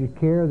because you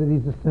care that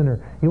he's a sinner.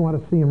 You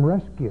want to see him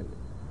rescued.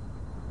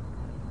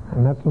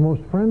 And that's the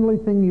most friendly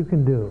thing you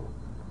can do.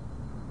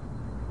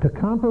 To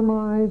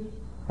compromise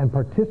and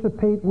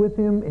participate with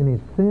him in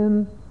his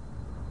sin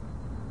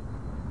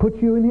puts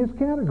you in his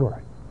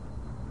category.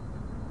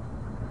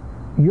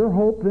 Your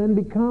hope then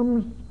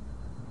becomes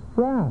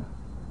wrath.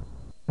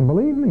 And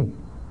believe me,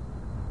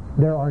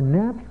 there are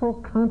natural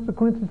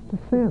consequences to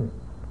sin.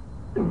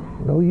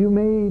 Though you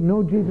may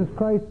know Jesus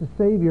Christ as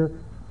Savior,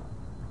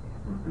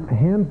 a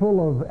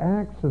handful of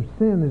acts of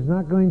sin is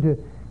not going to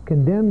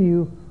condemn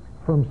you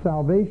from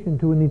salvation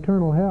to an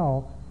eternal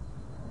hell.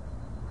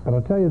 But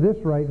I'll tell you this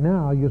right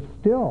now, you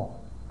still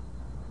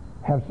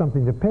have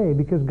something to pay,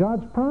 because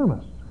God's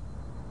promised.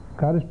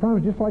 God has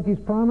promised, just like he's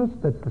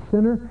promised that the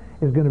sinner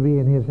is going to be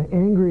in his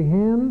angry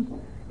hands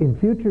in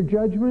future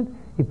judgment.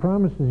 He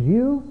promises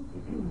you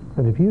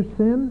that if you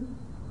sin,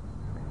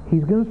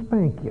 he's going to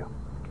spank you.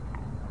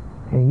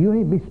 And you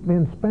ain't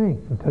been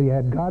spanked until you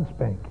had God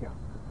spank you.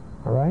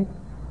 All right?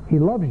 He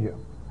loves you.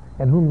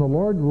 And whom the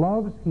Lord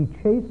loves, he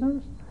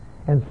chastens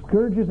and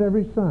scourges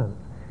every son.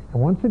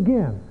 And once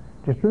again,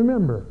 just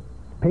remember,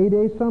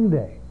 payday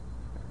someday.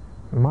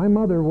 My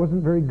mother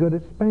wasn't very good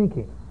at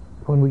spanking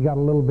when we got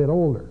a little bit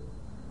older.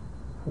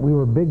 We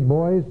were big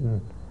boys,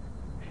 and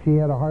she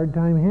had a hard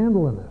time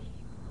handling us.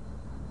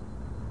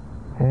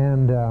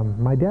 And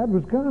my dad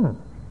was gone.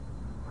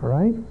 All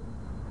right?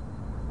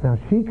 Now,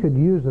 she could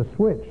use a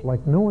switch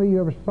like no way you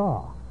ever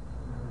saw.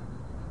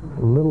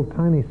 A little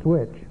tiny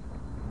switch.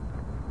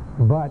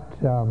 But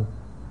the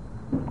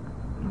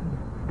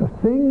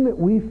thing that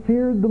we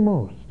feared the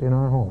most in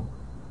our home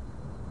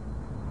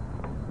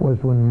was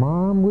when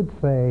Mom would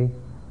say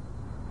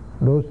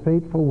those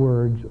fateful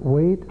words,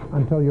 "Wait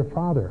until your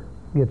father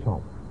gets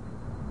home."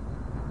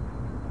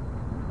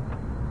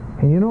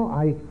 And you know,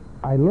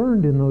 I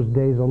learned in those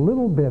days a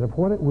little bit of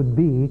what it would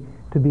be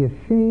to be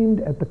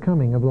ashamed at the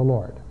coming of the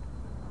Lord.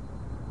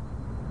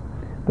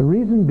 The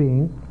reason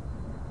being,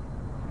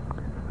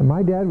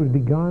 my dad would be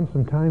gone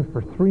sometimes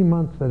for 3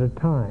 months at a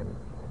time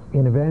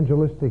in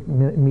evangelistic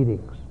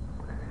meetings.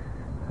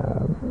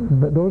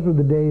 But those were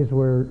the days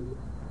where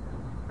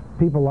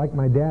people like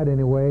my dad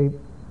anyway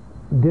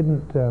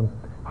didn't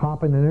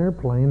hop in an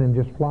airplane and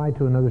just fly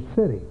to another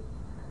city.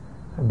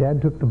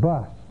 Dad took the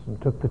bus and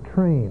took the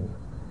train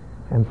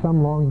and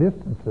some long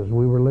distances.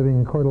 We were living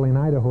in Coeur d'Alene,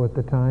 Idaho at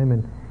the time,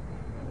 and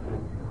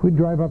we'd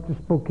drive up to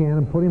Spokane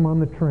and put him on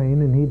the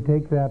train, and he'd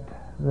take that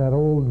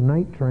old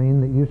night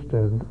train that used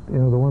to,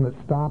 the one that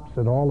stops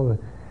at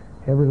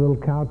every little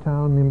cow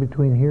town in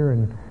between here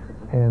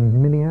and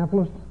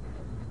Minneapolis.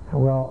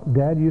 Well,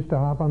 Dad used to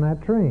hop on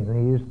that train.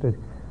 He used to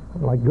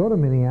go to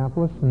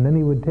Minneapolis, and then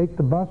he would take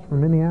the bus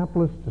from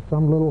Minneapolis to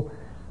some little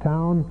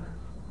town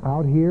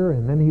out here,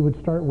 and then he would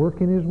start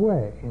working his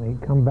way, and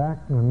he'd come back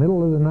in the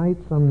middle of the night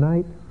some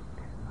night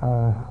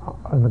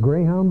on the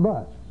Greyhound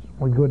bus.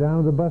 We'd go down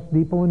to the bus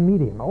depot and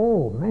meet him.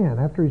 Oh man,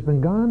 after he's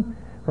been gone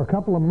for a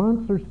couple of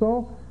months or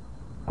so,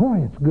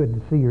 boy, it's good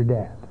to see your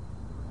dad.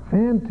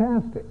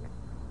 Fantastic.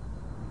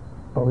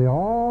 But we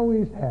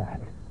always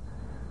had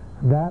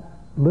that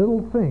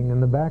little thing in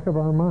the back of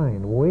our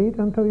mind: wait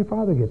until your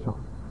father gets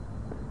home.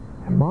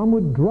 And Mom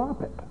would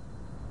drop it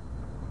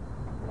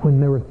when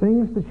there were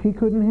things that she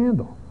couldn't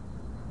handle.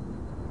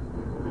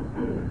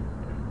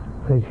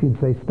 She'd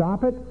say,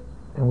 stop it,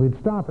 and we'd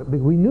stop it. But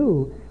we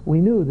knew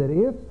that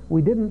if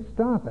we didn't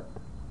stop it,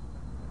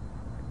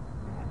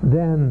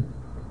 then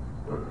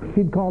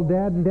she'd call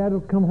Dad, and Dad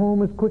would come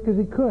home as quick as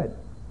he could.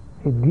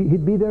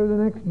 He'd be there the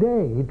next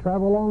day. He'd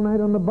travel all night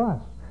on the bus.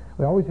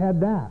 We always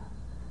had that.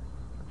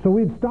 So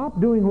we'd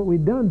stopped doing what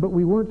we'd done, but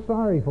we weren't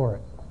sorry for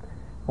it.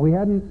 We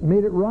hadn't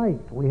made it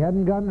right. We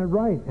hadn't gotten it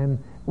right, and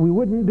we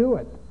wouldn't do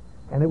it.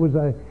 And it was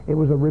a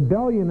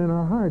rebellion in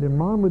our heart. And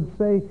Mom would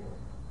say,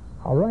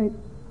 all right,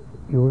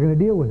 you were going to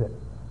deal with it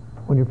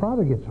when your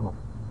father gets home.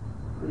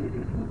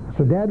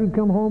 So Dad would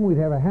come home, we'd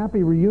have a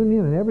happy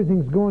reunion, and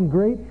everything's going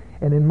great.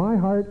 And in my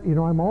heart,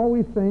 I'm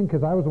always saying,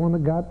 because I was the one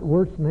that got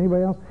worse than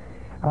anybody else,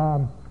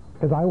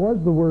 because I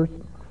was the worst,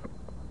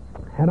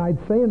 and I'd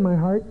say in my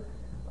heart,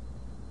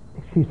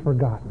 she's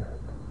forgotten.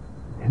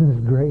 Isn't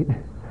this great?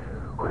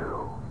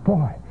 Whew,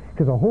 boy,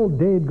 because a whole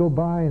day would go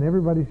by and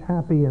everybody's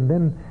happy, and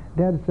then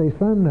Dad would say,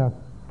 son, want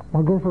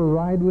to go for a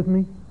ride with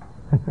me?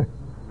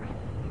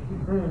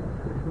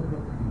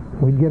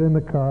 We'd get in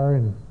the car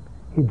and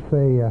he'd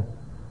say,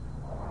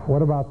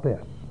 what about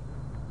this?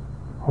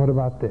 What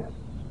about this?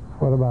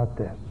 What about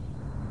this?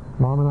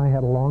 Mom and I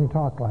had a long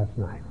talk last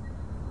night.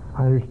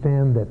 I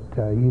understand that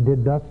you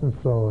did thus and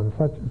so, and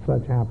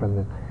such happened.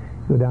 And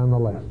go down the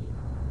list.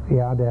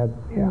 Yeah, Dad,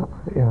 yeah.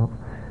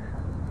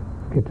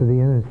 Get to the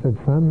end and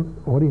said, son,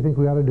 what do you think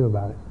we ought to do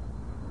about it?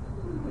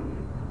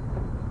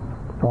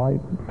 Well,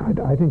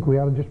 I think we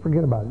ought to just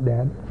forget about it,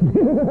 Dad.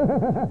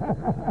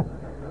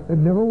 It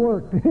never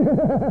worked.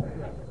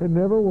 It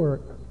never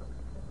worked.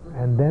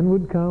 And then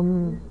would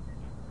come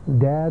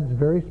Dad's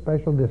very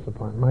special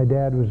discipline. My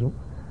dad is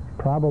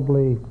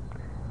probably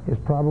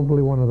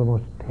one of the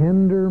most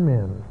tender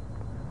men.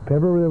 If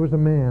ever there was a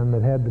man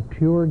that had the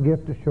pure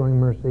gift of showing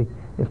mercy,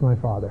 it's my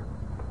father.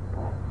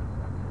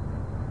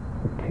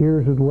 The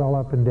tears would well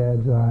up in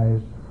Dad's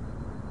eyes.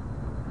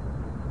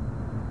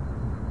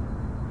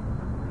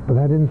 But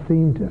that didn't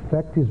seem to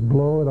affect his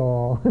blow at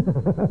all.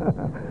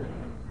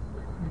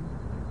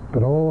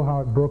 But oh,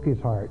 how it broke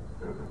his heart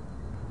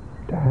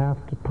to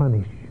have to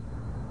punish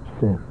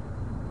sin.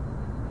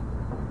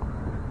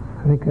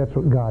 I think that's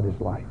what God is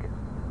like.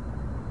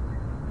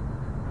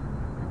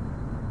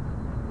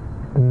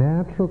 The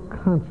natural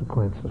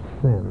consequence of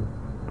sin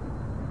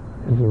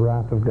is the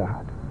wrath of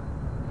God.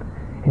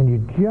 And you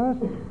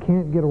just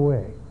can't get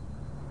away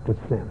with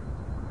sin.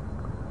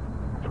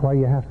 That's why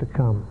you have to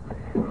come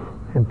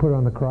and put it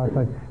on the cross.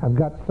 I've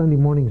got Sunday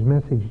morning's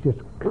message just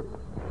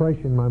fresh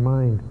in my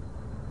mind.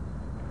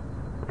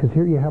 Because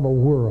here you have a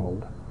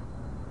world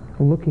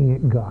looking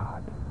at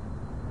God,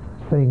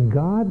 saying,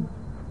 God,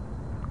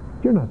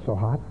 you're not so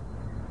hot.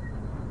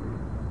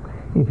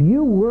 If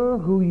you were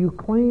who you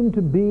claim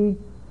to be,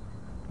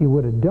 you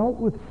would have dealt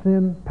with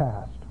sin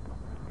past.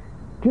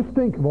 Just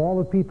think of all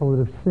the people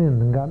that have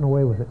sinned and gotten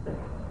away with it.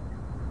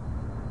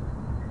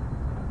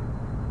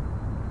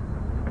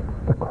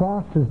 The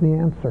cross is the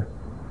answer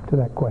to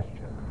that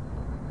question.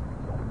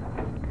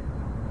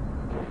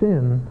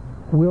 Sin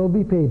will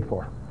be paid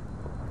for.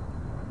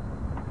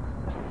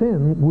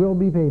 Sin will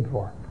be paid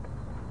for.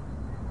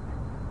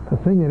 The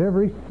thing that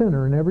every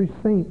sinner and every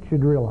saint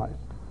should realize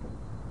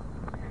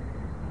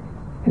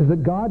is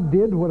that God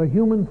did what a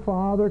human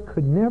father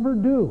could never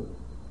do.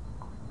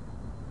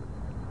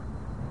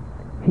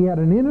 He had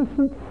an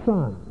innocent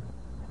son,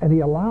 and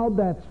he allowed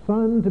that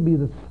son to be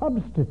the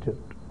substitute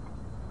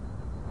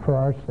for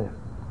our sin.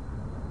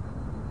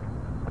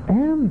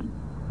 And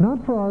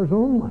not for ours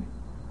only.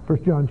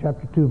 1 John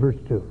chapter 2, verse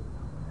 2.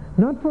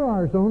 Not for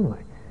ours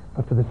only,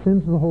 but for the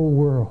sins of the whole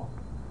world.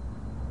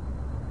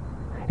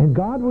 And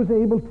God was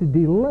able to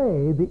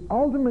delay the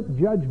ultimate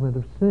judgment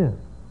of sin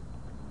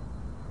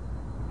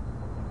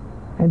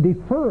and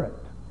defer it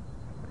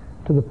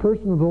to the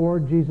person of the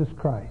Lord Jesus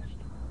Christ.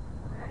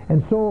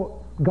 And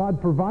so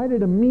God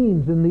provided a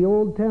means in the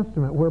Old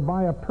Testament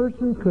whereby a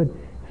person could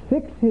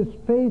fix his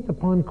faith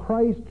upon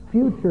Christ's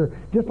future,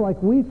 just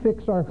like we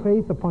fix our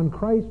faith upon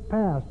Christ's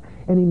past.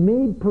 And he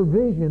made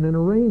provision and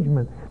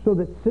arrangement so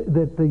that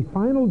the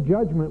final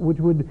judgment, which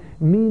would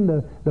mean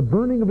the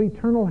burning of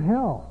eternal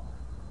hell,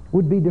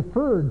 would be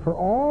deferred for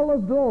all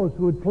of those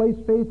who would place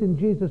faith in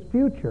Jesus'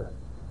 future.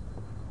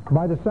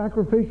 By the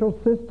sacrificial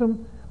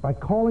system, by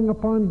calling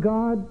upon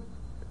God,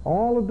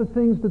 all of the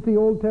things that the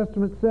Old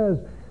Testament says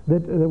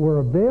that were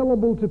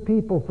available to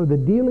people for the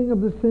dealing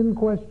of the sin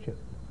question,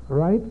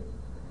 right?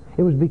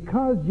 It was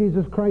because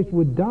Jesus Christ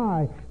would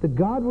die that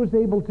God was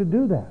able to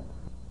do that.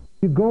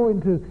 You go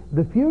into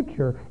the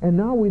future, and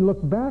now we look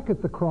back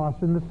at the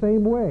cross in the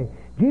same way.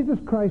 Jesus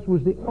Christ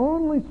was the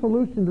only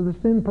solution to the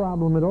sin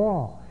problem at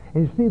all.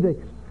 And you see,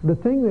 the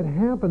thing that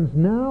happens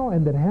now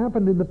and that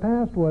happened in the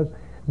past was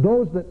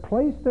those that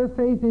place their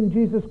faith in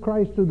Jesus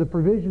Christ through the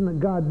provision that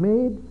God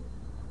made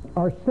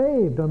are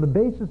saved on the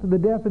basis of the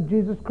death of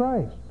Jesus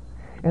Christ.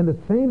 And the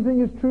same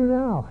thing is true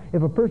now.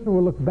 If a person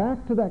will look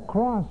back to that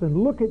cross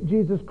and look at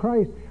Jesus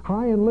Christ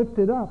high and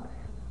lifted up,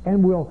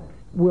 and will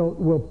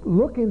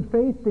look in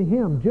faith to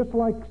him, just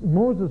like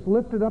Moses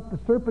lifted up the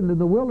serpent in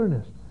the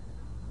wilderness,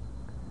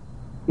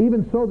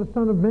 even so the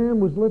Son of Man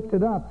was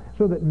lifted up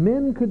so that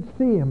men could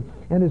see him,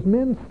 and as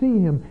men see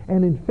him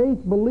and in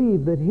faith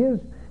believe that his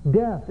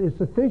death is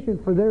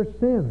sufficient for their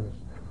sins,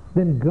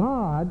 then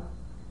God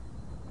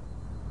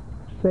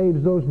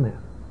saves those men.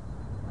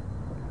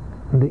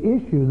 And the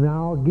issue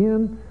now,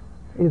 again,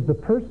 is the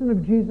person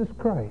of Jesus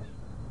Christ,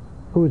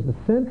 who is the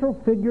central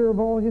figure of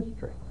all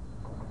history.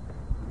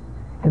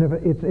 And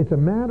if it's a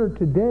matter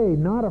today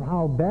not of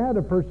how bad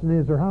a person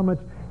is or how much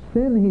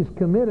sin he's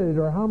committed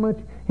or how much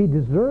he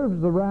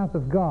deserves the wrath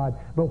of God,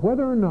 but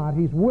whether or not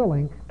he's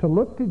willing to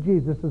look to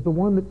Jesus as the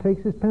one that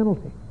takes his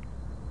penalty.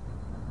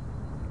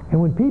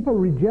 And when people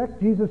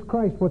reject Jesus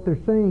Christ, what they're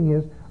saying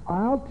is,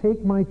 I'll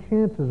take my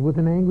chances with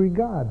an angry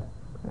God.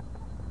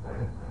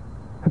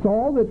 That's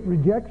all that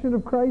rejection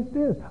of Christ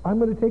is. I'm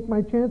going to take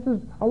my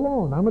chances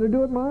alone. I'm going to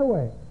do it my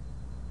way.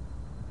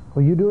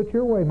 Well, you do it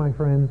your way, my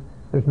friend.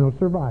 There's no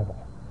survival.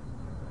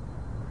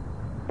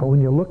 But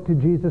when you look to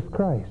Jesus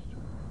Christ,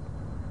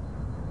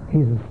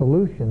 he's the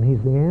solution.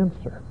 He's the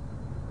answer.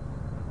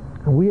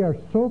 And we are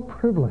so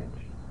privileged.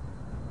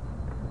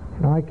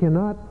 And I can't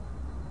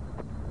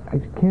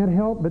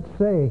help but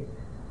say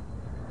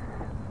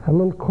a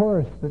little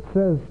chorus that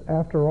says,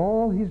 after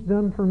all he's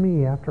done for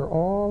me, after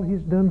all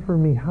he's done for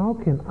me, how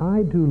can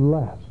I do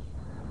less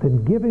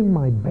than give him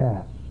my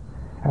best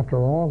after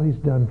all he's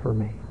done for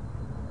me?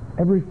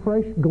 Every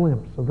fresh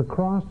glimpse of the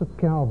cross of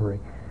Calvary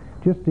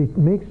just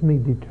makes me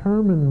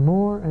determined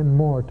more and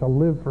more to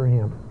live for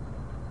him.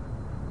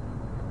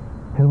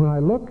 And when I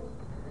look,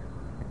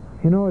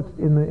 it's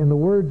in the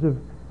words of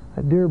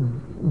a dear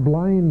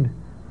blind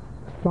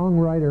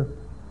songwriter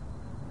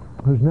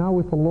who's now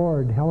with the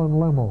Lord, Helen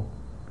Lemmel,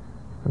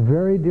 a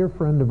very dear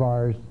friend of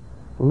ours,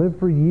 lived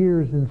for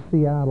years in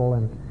Seattle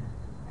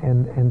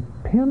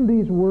and penned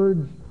these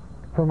words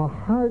from a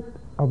heart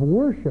of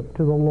worship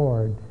to the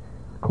Lord.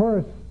 The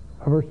chorus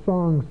of her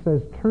song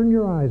says, "Turn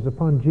your eyes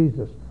upon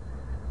Jesus,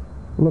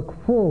 look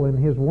full in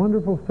his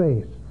wonderful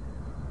face,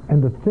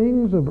 and the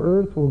things of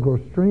earth will grow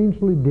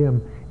strangely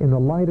dim in the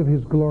light of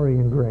his glory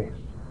and grace."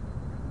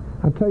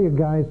 I'll tell you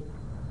guys,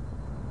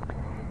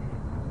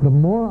 the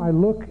more I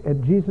look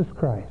at Jesus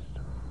Christ,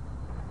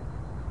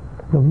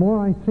 the more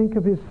I think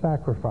of his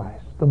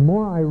sacrifice, the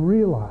more I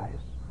realize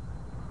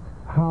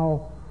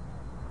how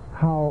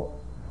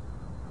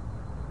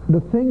the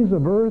things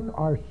of earth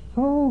are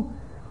so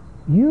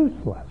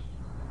useless.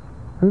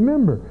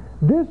 Remember,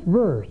 this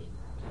verse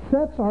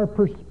sets our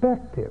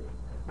perspective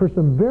for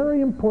some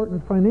very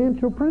important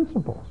financial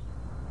principles.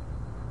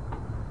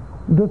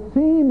 The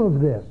theme of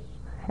this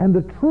and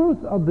the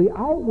truth of the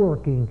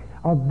outworking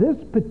of this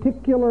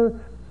particular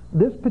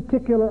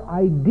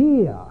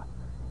idea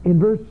in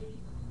verse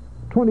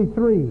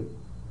 23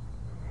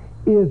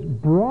 is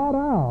brought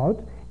out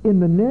in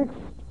the next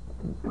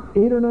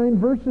 8 or 9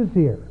 verses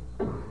here.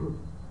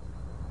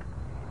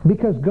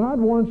 Because God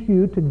wants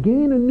you to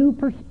gain a new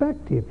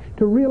perspective,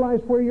 to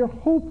realize where your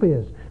hope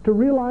is, to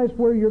realize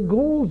where your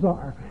goals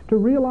are, to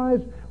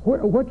realize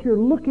what you're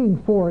looking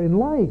for in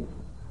life.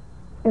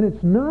 And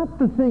it's not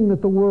the thing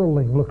that the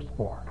worldling looks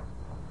for.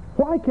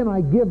 Why can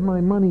I give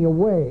my money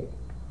away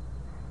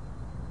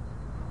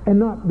and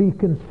not be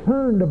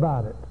concerned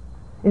about it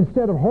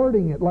instead of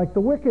hoarding it like the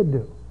wicked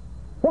do?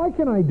 Why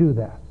can I do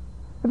that?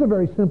 It's a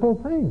very simple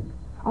thing.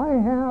 I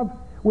have,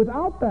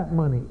 without that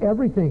money,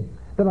 everything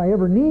that I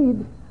ever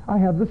need. I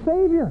have the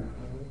Savior.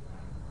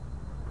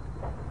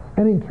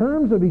 And in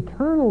terms of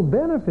eternal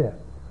benefit,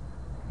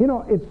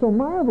 it's so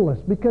marvelous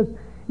because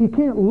you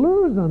can't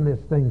lose on this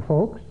thing,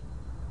 folks.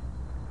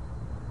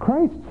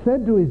 Christ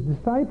said to his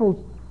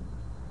disciples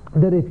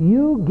that if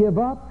you give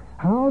up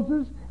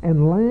houses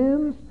and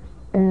lands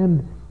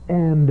and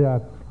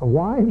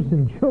wives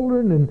and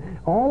children and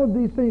all of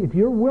these things, if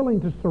you're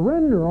willing to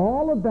surrender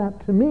all of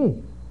that to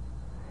me,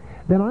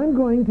 then I'm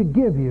going to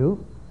give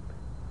you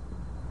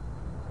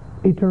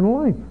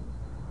eternal life.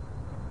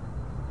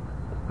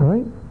 All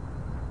right?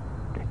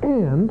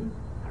 and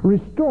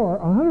restore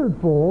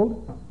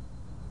 100-fold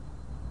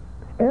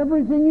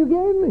everything you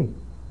gave me.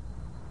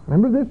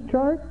 Remember this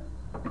chart?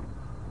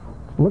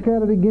 Look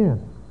at it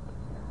again.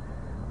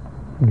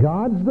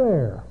 God's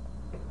there.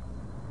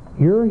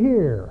 You're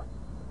here.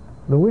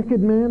 The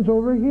wicked man's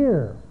over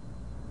here.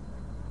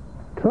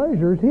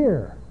 Treasure's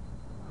here.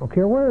 I don't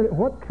care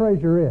what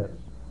treasure is.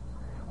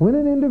 When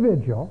an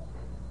individual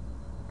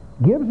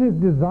gives his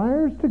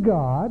desires to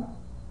God,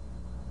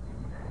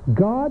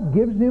 God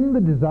gives him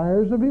the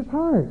desires of his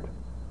heart.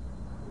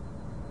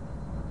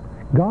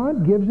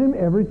 God gives him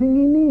everything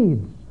he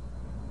needs.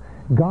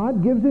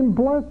 God gives him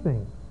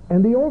blessing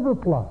and the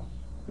overplus.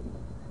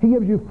 He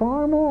gives you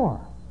far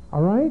more,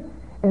 all right?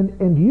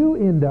 And you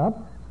end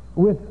up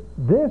with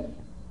this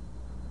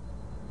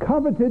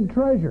coveted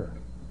treasure.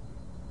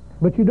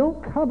 But you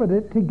don't covet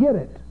it to get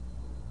it.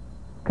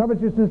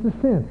 Covetousness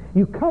is sin.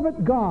 You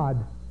covet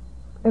God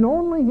and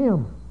only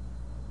Him.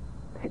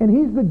 And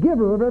He's the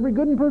giver of every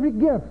good and perfect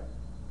gift.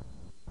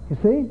 You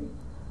see?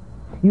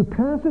 You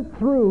pass it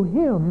through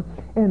Him,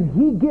 and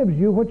He gives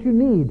you what you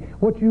need,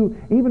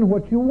 even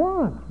what you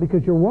want,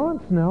 because your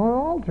wants now are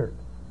altered.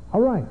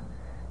 All right.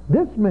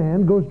 This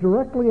man goes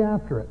directly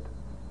after it.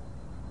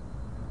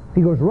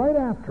 He goes right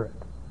after it.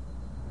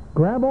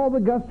 Grab all the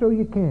gusto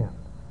you can.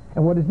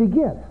 And what does he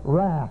get?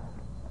 Wrath.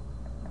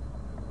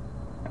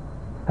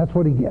 That's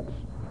what he gets.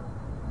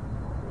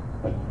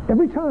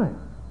 Every time.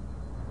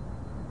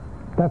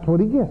 That's what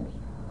he gets.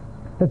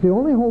 That's the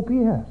only hope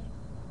he has.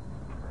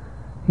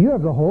 You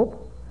have the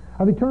hope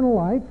of eternal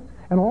life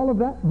and all of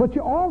that, but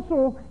you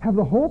also have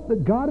the hope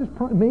that God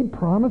has made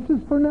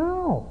promises for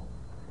now.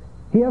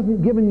 He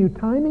hasn't given you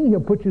timing.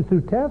 He'll put you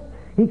through tests.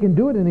 He can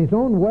do it in His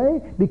own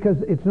way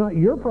because it's not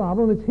your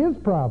problem, it's His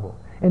problem.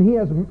 And He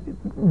has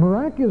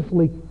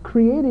miraculously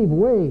creative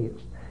ways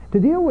to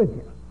deal with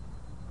you.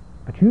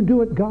 But you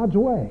do it God's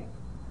way.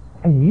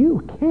 And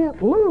you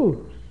can't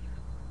lose.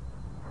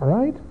 All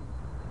right?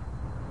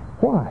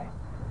 Why?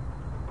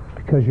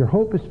 Because your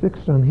hope is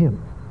fixed on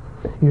Him.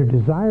 Your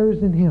desire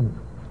is in Him.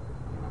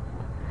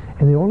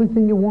 And the only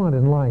thing you want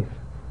in life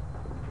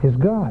is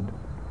God.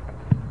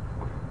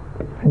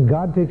 And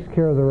God takes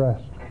care of the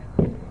rest.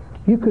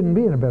 You couldn't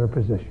be in a better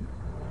position.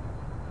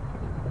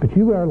 But if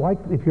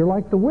you're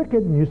like the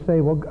wicked and you say,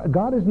 well,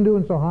 God isn't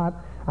doing so hot,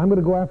 I'm going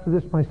to go after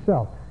this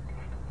myself,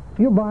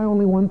 you'll buy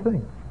only one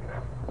thing: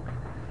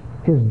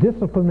 His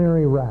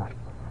disciplinary wrath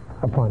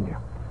upon you.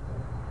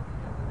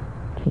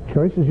 So the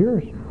choice is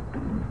yours.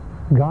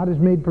 God has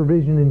made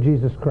provision in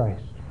Jesus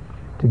Christ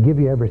to give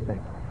you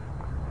everything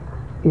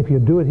if you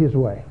do it His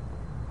way.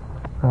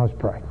 Now let's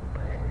pray.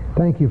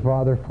 Thank you,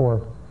 Father, for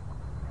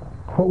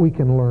what we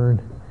can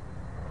learn.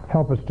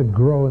 Help us to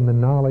grow in the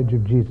knowledge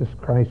of Jesus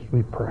Christ,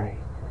 we pray.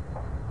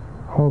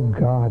 Oh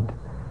God,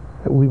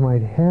 that we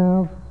might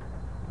have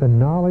the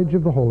knowledge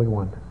of the Holy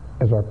One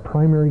as our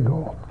primary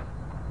goal.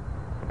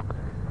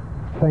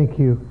 Thank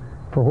you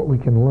for what we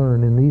can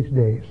learn in these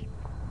days.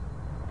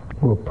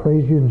 We'll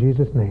praise you in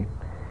Jesus' name.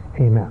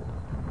 Amen.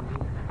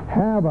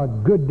 Have a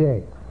good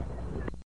day.